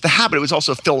wasn't just the habit, it was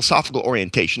also a philosophical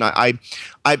orientation. I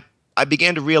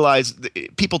began to realize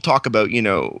that people talk about,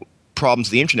 problems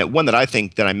of the internet. One that I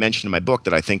think, that I mentioned in my book,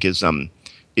 that I think is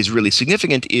really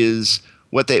significant, is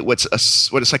what a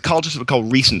psychologist would call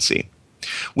recency,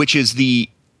 which is the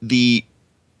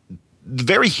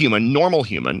very human, normal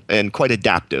human, and quite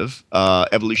adaptive,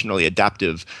 evolutionarily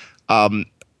adaptive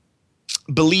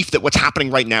belief that what's happening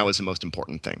right now is the most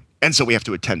important thing, and so we have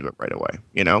to attend to it right away.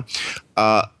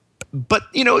 But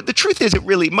the truth is, it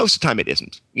really, most of the time, it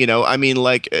isn't.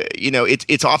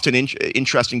 It's often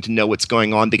interesting to know what's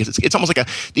going on, because it's almost like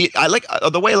the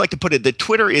way I like to put it, that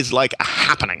Twitter is like a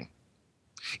happening.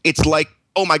 It's like,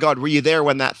 oh my God, were you there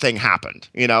when that thing happened?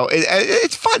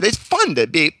 It's fun. It's fun to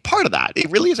be part of that. It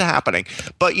really is a happening.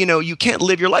 But, you can't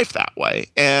live your life that way.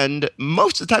 And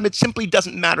most of the time, it simply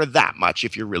doesn't matter that much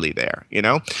if you're really there,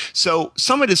 So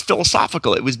some of it is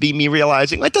philosophical. It was me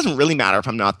realizing, it doesn't really matter if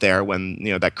I'm not there when,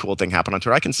 that cool thing happened on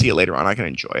Twitter. I can see it later on. I can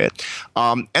enjoy it.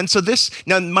 And so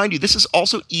now, mind you, this is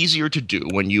also easier to do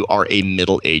when you are a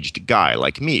middle-aged guy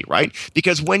like me, right?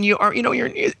 Because when you are,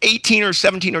 you're 18 or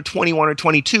 17 or 21 or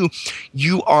 22,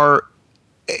 you are,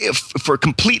 for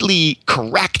completely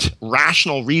correct,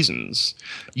 rational reasons,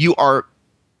 you are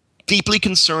deeply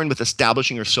concerned with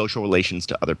establishing your social relations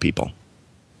to other people,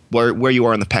 where you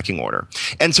are in the pecking order.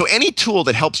 And so any tool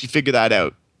that helps you figure that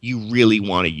out, you really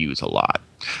want to use a lot.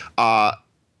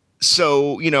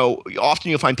 So,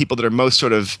 often you'll find people that are most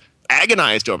sort of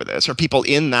agonized over this are people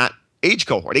in that age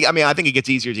cohort. I mean, I think it gets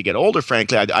easier as you get older,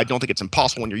 frankly. I don't think it's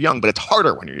impossible when you're young, but it's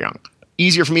harder when you're young.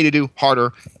 Easier for me to do,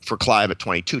 harder for Clive at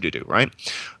 22 to do, right?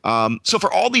 So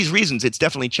for all these reasons, it's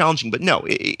definitely challenging. But no,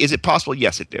 is it possible?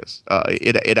 Yes, it is.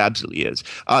 It absolutely is.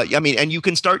 And you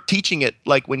can start teaching it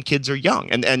like when kids are young,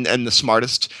 and the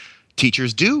smartest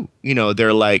teachers do.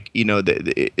 They're like, what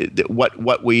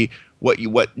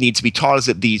needs to be taught is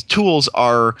that these tools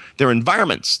they're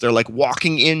environments. They're like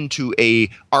walking into a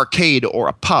arcade or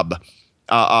a pub,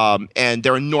 and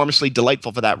they're enormously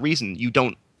delightful for that reason. You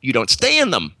don't stay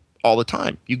in them all the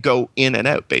time. You go in and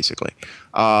out, basically.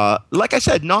 Like I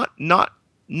said, not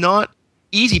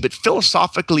easy, but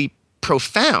philosophically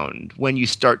profound when you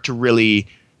start to really,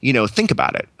 think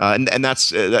about it. And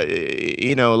that's, one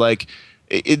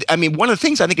of the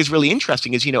things I think is really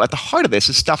interesting is, at the heart of this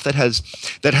is stuff that has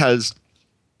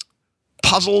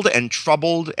puzzled and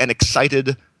troubled and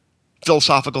excited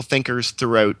philosophical thinkers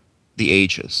throughout the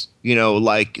ages,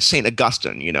 like St.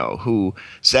 Augustine, who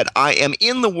said, I am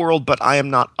in the world, but I am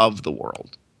not of the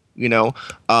world. He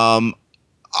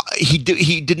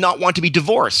did not want to be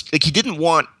divorced. Like, he didn't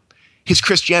want his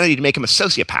Christianity to make him a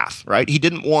sociopath, right? He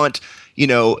didn't want,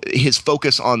 his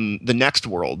focus on the next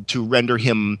world to render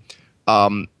him,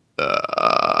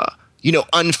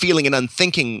 unfeeling and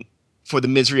unthinking for the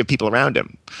misery of people around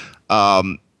him.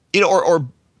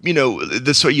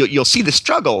 You'll see the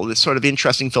struggle, this sort of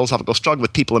interesting philosophical struggle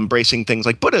with people embracing things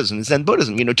like Buddhism, Zen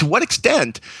Buddhism. To what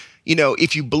extent,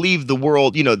 if you believe the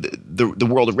world, the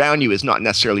world around you is not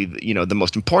necessarily, the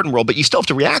most important world, but you still have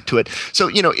to react to it. So,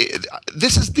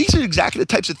 these are exactly the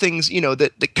types of things,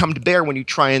 that come to bear when you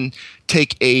try and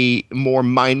take a more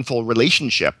mindful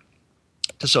relationship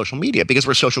to social media because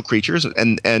we're social creatures,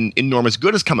 and enormous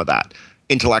good has come of that,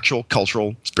 intellectual,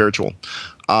 cultural, spiritual.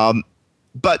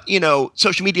 But,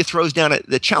 social media throws down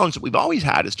the challenge that we've always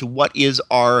had as to what is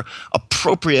our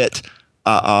appropriate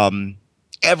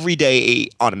everyday,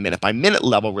 on a minute-by-minute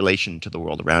level relation to the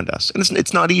world around us. And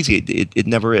it's not easy. It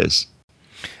never is.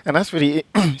 And that's really,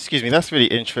 that's really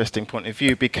interesting point of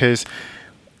view because,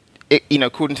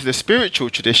 according to the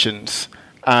spiritual traditions,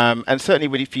 and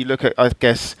certainly if you look at, I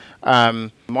guess,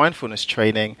 mindfulness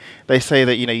training, they say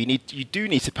that, you do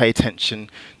need to pay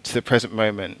attention to the present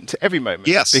moment, to every moment.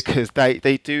 Yes. Because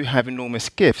they do have enormous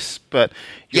gifts. But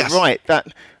you're Yes. right,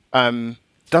 that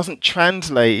doesn't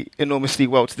translate enormously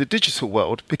well to the digital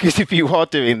world, because if you are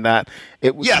doing that,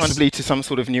 it would kind of lead to some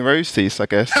sort of neuroses, I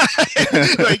guess.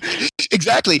 Right.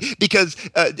 Exactly, because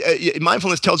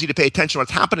mindfulness tells you to pay attention to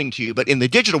what's happening to you, but in the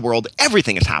digital world,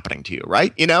 everything is happening to you,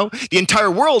 right? The entire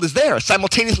world is there,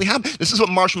 simultaneously happening. This is what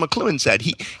Marshall McLuhan said.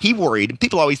 He worried.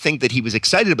 People always think that he was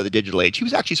excited about the digital age. He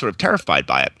was actually sort of terrified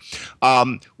by it.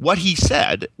 What he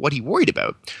said, what he worried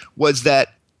about, was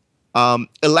that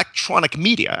electronic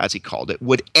media, as he called it,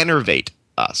 would enervate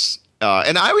us.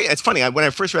 And it's funny, when I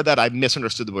first read that, I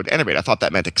misunderstood the word enervate. I thought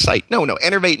that meant excite. No,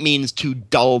 enervate means to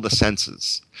dull the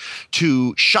senses,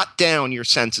 to shut down your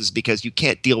senses because you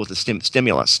can't deal with the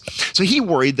stimulus. So he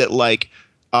worried that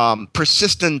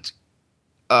persistent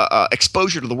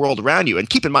exposure to the world around you, and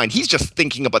keep in mind, he's just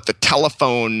thinking about the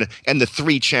telephone and the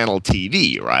 3-channel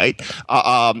TV, right?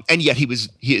 And yet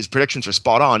his predictions were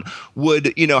spot on.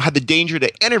 Would had the danger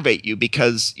to enervate you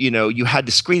because you had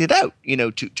to screen it out,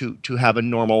 to have a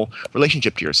normal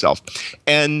relationship to yourself.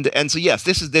 And so yes,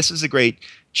 this is a great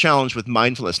challenge with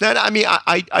mindfulness. Now, I mean,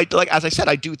 I like, as I said,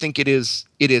 I do think it is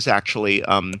actually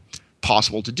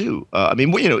possible to do. I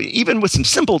mean, even with some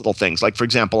simple little things, like for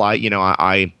example,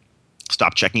 I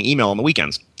stopped checking email on the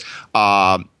weekends,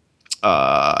 and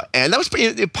that was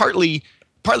partly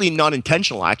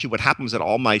non-intentional. Actually, what happened was that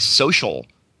all my social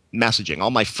messaging,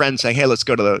 all my friends saying, "Hey, let's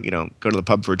go to the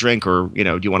pub for a drink," or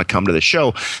do you want to come to the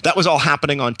show? That was all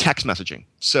happening on text messaging.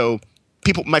 So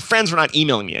my friends were not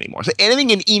emailing me anymore. So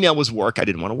anything in email was work. I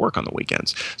didn't want to work on the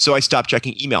weekends, so I stopped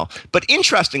checking email. But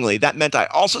interestingly, that meant I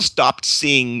also stopped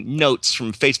seeing notes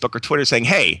from Facebook or Twitter saying,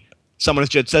 "Hey, someone has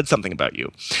just said something about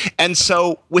you." And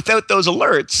so without those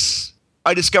alerts,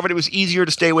 I discovered it was easier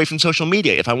to stay away from social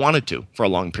media if I wanted to for a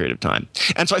long period of time.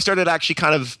 And so I started actually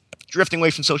kind of drifting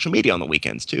away from social media on the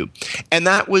weekends too. And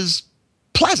that was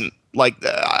pleasant.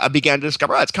 I began to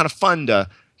discover, it's kind of fun to,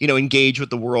 engage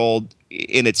with the world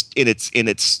in its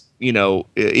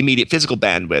immediate physical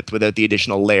bandwidth without the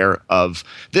additional layer of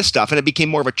this stuff. And it became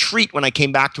more of a treat when I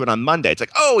came back to it on Monday. It's like,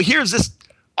 oh, here's this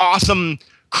awesome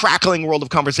crackling world of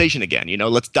conversation again.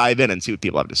 Let's dive in and see what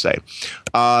people have to say.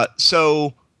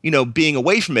 So being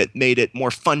away from it made it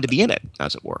more fun to be in it,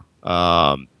 as it were.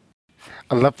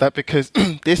 I love that because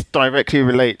this directly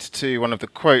relates to one of the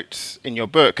quotes in your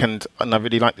book, and I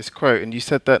really like this quote. And you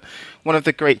said that one of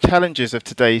the great challenges of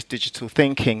today's digital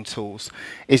thinking tools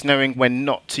is knowing when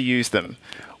not to use them,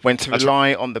 when to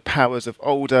rely on the powers of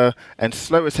older and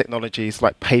slower technologies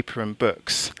like paper and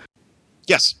books.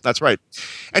 Yes, that's right.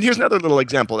 And here's another little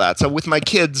example of that. So with my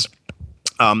kids,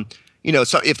 so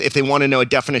if they want to know a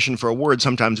definition for a word,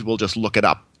 sometimes we'll just look it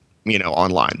up,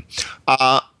 online.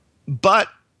 But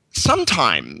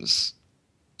sometimes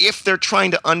if they're trying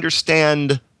to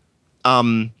understand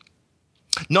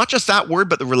not just that word,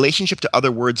 but the relationship to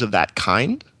other words of that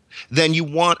kind, then you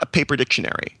want a paper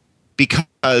dictionary,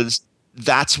 because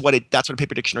that's what a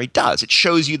paper dictionary does. It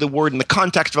shows you the word in the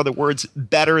context of other words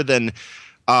better than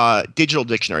digital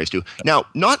dictionaries do. Now,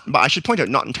 I should point out,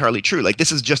 not entirely true. Like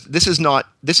this is not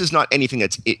anything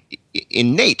that's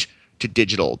innate to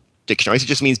digital dictionaries. It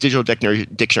just means digital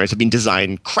dictionaries have been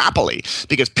designed crappily,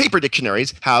 because paper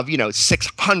dictionaries have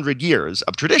 600 years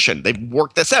of tradition. They've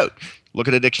worked this out. Look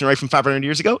at a dictionary from 500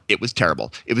 years ago. It was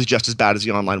terrible. It was just as bad as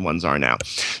the online ones are now.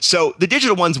 So the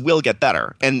digital ones will get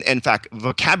better. And in fact,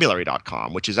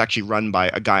 vocabulary.com, which is actually run by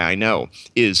a guy I know,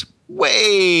 is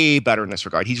way better in this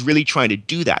regard. He's really trying to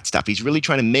do that stuff. He's really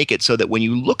trying to make it so that when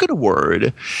you look at a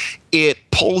word, it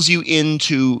pulls you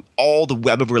into all the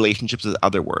web of relationships with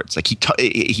other words. Like he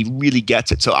really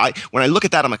gets it. So when I look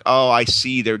at that, I'm like, oh, I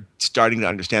see, they're starting to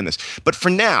understand this. But for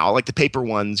now, like the paper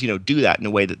ones, do that in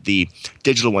a way that the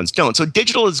digital ones don't. So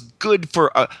digital is good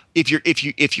for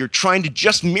if you're trying to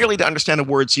just merely to understand a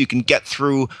word so you can get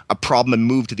through a problem and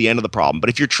move to the end of the problem. But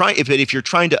if you're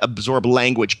trying to absorb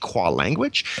language qua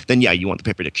language, then yeah, you want the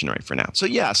paper dictionary for now. So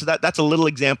yeah, so that's a little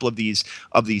example of these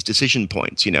decision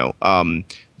points,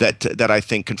 that I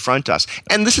think confront us.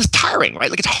 And this is tiring, right?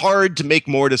 Like it's hard to make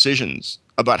more decisions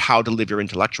about how to live your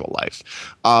intellectual life.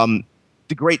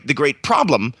 the great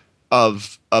problem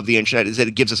of the internet is that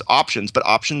it gives us options, but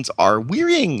options are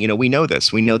wearying. We know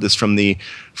this. We know this from the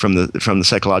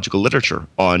psychological literature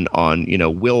on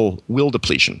will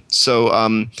depletion. So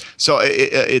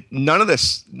none of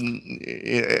this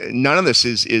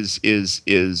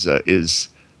is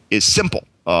simple.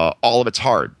 All of it's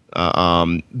hard,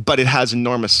 but it has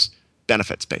enormous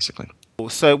benefits, basically.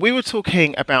 So we were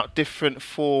talking about different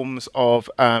forms of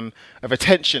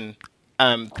attention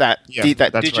that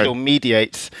digital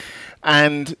mediates.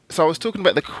 And so I was talking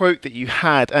about the quote that you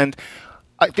had, and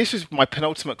this is my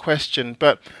penultimate question,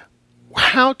 but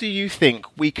how do you think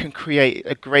we can create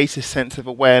a greater sense of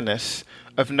awareness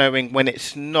of knowing when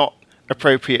it's not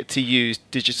appropriate to use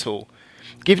digital?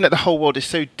 Given that the whole world is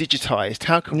so digitized,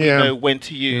 how can we know when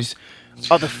to use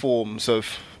other forms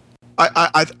of...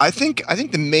 I think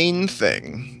the main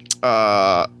thing...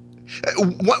 one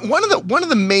of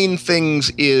the main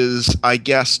things is, I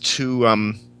guess,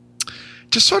 to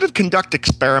sort of conduct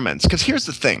experiments. Because here's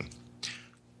the thing.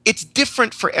 It's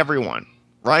different for everyone,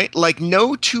 right? Like,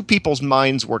 no two people's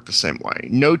minds work the same way.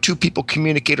 No two people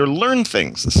communicate or learn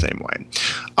things the same way.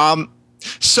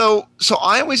 So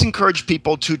I always encourage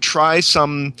people to try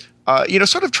some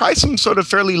sort of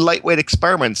fairly lightweight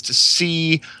experiments to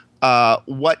see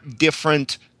what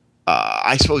different,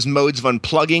 I suppose, modes of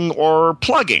unplugging or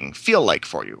plugging feel like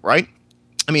for you, right?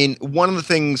 I mean, one of the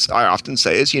things I often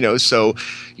say is,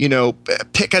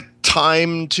 pick a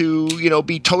time to,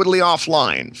 be totally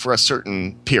offline for a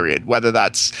certain period, whether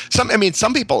that's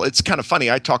some people, it's kind of funny.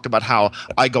 I talked about how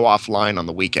I go offline on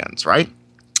the weekends, right?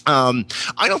 I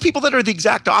know people that are the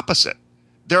exact opposite.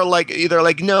 They're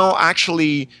like, no,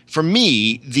 actually, for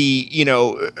me, the,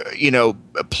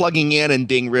 plugging in and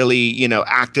being really,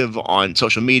 active on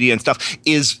social media and stuff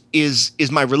is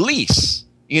my release.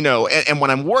 And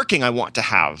when I'm working, I want to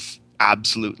have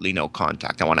absolutely no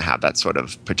contact. I want to have that sort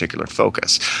of particular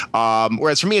focus.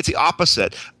 Whereas for me, it's the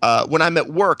opposite. When I'm at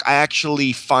work, I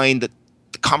actually find that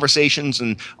the conversations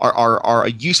are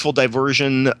a useful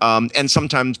diversion and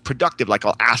sometimes productive. Like,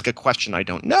 I'll ask a question I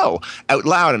don't know out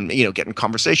loud and, get in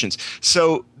conversations.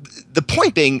 So the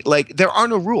point being, like, there are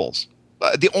no rules.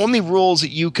 The only rules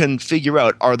that you can figure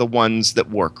out are the ones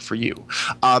that work for you,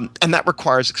 and that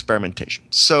requires experimentation.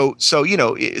 So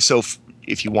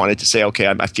if you wanted to say, okay,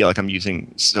 I feel like I'm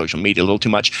using social media a little too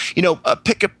much,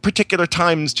 pick a particular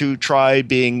times to try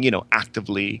being,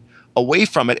 actively away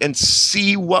from it and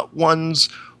see what ones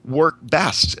work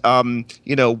best.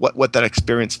 What that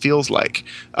experience feels like.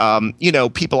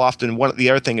 People often. The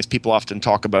other thing is people often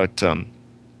talk about.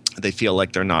 They feel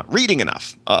like they're not reading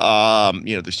enough.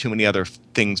 There's too many other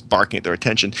things barking at their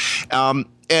attention,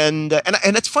 and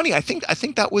it's funny. I think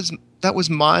that was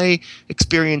my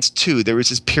experience too. There was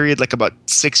this period, like about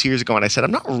 6 years ago, and I said,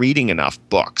 I'm not reading enough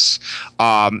books,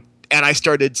 and I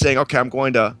started saying, okay, I'm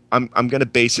going to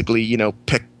basically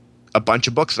pick a bunch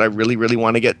of books that I really, really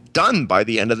want to get done by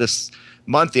the end of this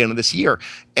month, the end of this year,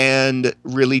 and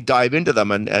really dive into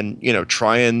them and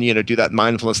try and do that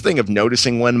mindfulness thing of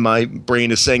noticing when my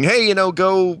brain is saying, hey,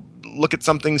 go look at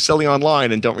something silly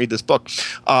online and don't read this book,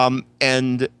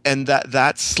 and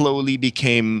that slowly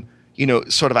became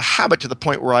sort of a habit, to the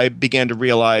point where I began to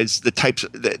realize the types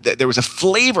that there was a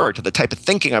flavor to the type of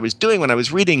thinking I was doing when I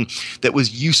was reading that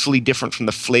was usefully different from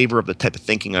the flavor of the type of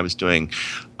thinking I was doing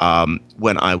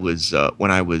when I was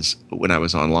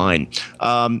online.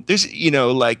 There's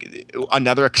like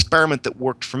another experiment that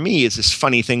worked for me is this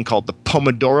funny thing called the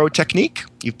Pomodoro technique.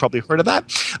 You've probably heard of that.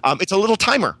 It's a little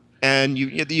timer. And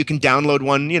you can download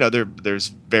one. There's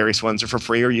various ones that are for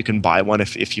free, or you can buy one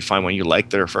if you find one you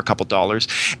like. They're for a couple dollars.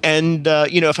 And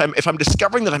if I'm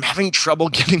discovering that I'm having trouble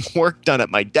getting work done at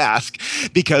my desk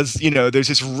because there's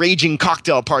this raging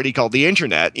cocktail party called the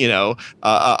internet,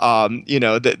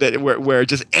 where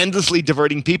just endlessly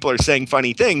diverting people are saying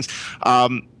funny things.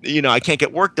 I can't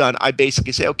get work done. I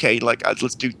basically say, okay, like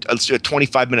let's do a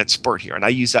 25-minute spurt here, and I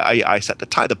use that. I set the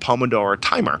Pomodoro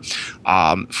timer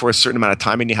for a certain amount of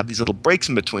time, and you have these little breaks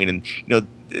in between, and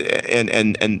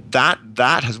and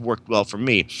that has worked well for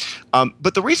me.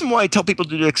 But the reason why I tell people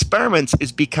to do experiments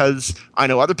is because I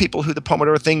know other people who the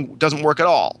Pomodoro thing doesn't work at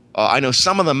all. I know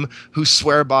some of them who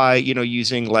swear by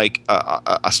using like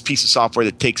a piece of software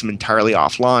that takes them entirely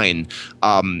offline,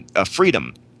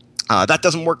 Freedom. That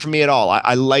doesn't work for me at all.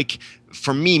 I like,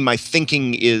 for me, my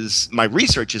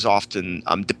research is often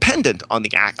dependent on the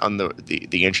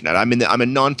internet. I'm a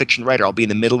nonfiction writer. I'll be in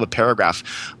the middle of a paragraph.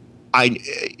 I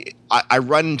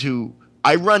run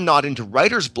not into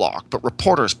writer's block, but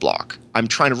reporter's block. I'm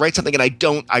trying to write something and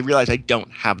I realize I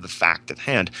don't have the fact at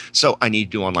hand. So I need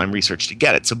to do online research to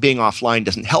get it. So being offline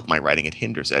doesn't help my writing, it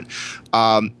hinders it.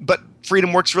 But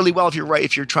freedom works really well if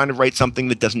you're trying to write something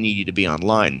that doesn't need you to be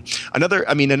online.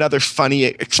 Another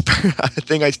funny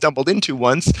thing I stumbled into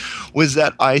once was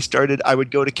that I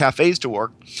would go to cafes to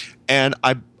work, and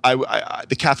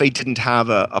the cafe didn't have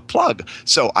a plug,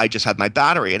 so I just had my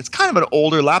battery, and it's kind of an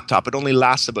older laptop. It only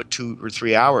lasts about 2 or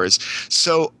 3 hours.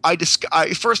 So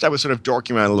first I was sort of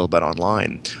dorking around a little bit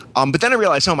online, but then I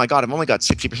realized, oh my God, I've only got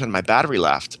 60% of my battery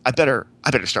left. I better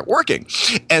start working.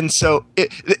 And so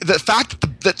the fact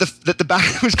that the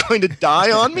battery was going to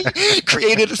die on me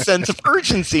created a sense of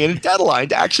urgency and a deadline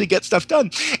to actually get stuff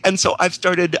done. And so I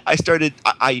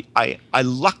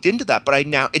lucked into that, but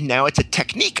now it's a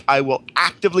technique. I will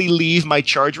actively leave my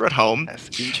charger at home.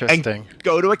 That's interesting. And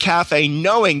go to a cafe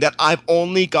knowing that I've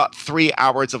only got 3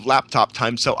 hours of laptop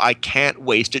time, so I can't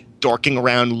waste it dorking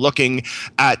around looking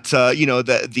at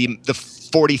the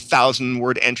 40,000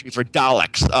 word entry for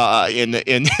Daleks in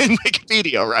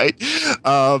Wikipedia, right?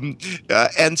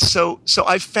 And so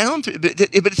I found, but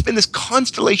it's been this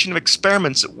constellation of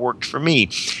experiments that worked for me,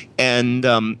 and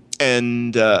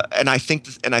I think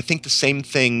the same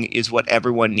thing is what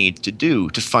everyone needs to do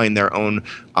to find their own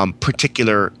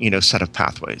particular set of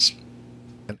pathways.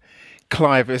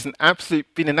 Clive, it's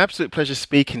been an absolute pleasure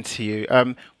speaking to you.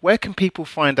 Where can people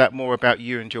find out more about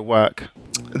you and your work?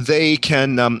 They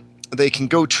can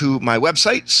go to my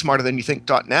website,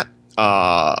 smarterthanyoutthink.net,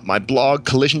 my blog,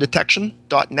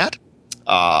 collisiondetection.net,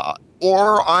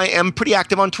 or I am pretty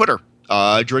active on Twitter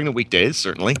during the weekdays,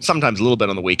 certainly, sometimes a little bit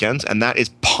on the weekends, and that is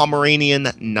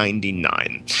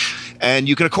Pomeranian99. And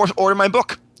you can, of course, order my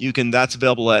book. That's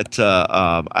available at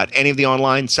any of the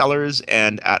online sellers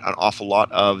and at an awful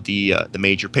lot of the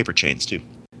major paper chains too.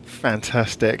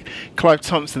 Fantastic. Clive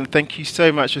Thompson, thank you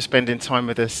so much for spending time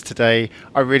with us today.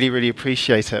 I really, really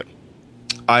appreciate it.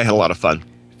 I had a lot of fun.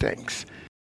 Thanks.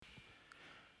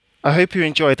 I hope you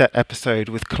enjoyed that episode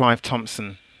with Clive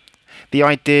Thompson. The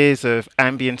ideas of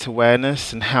ambient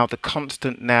awareness and how the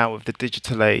constant now of the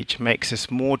digital age makes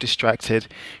us more distracted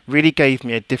really gave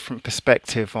me a different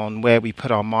perspective on where we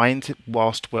put our mind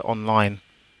whilst we're online.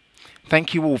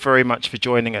 Thank you all very much for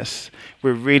joining us.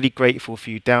 We're really grateful for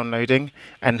you downloading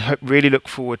and really look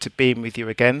forward to being with you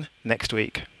again next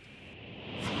week.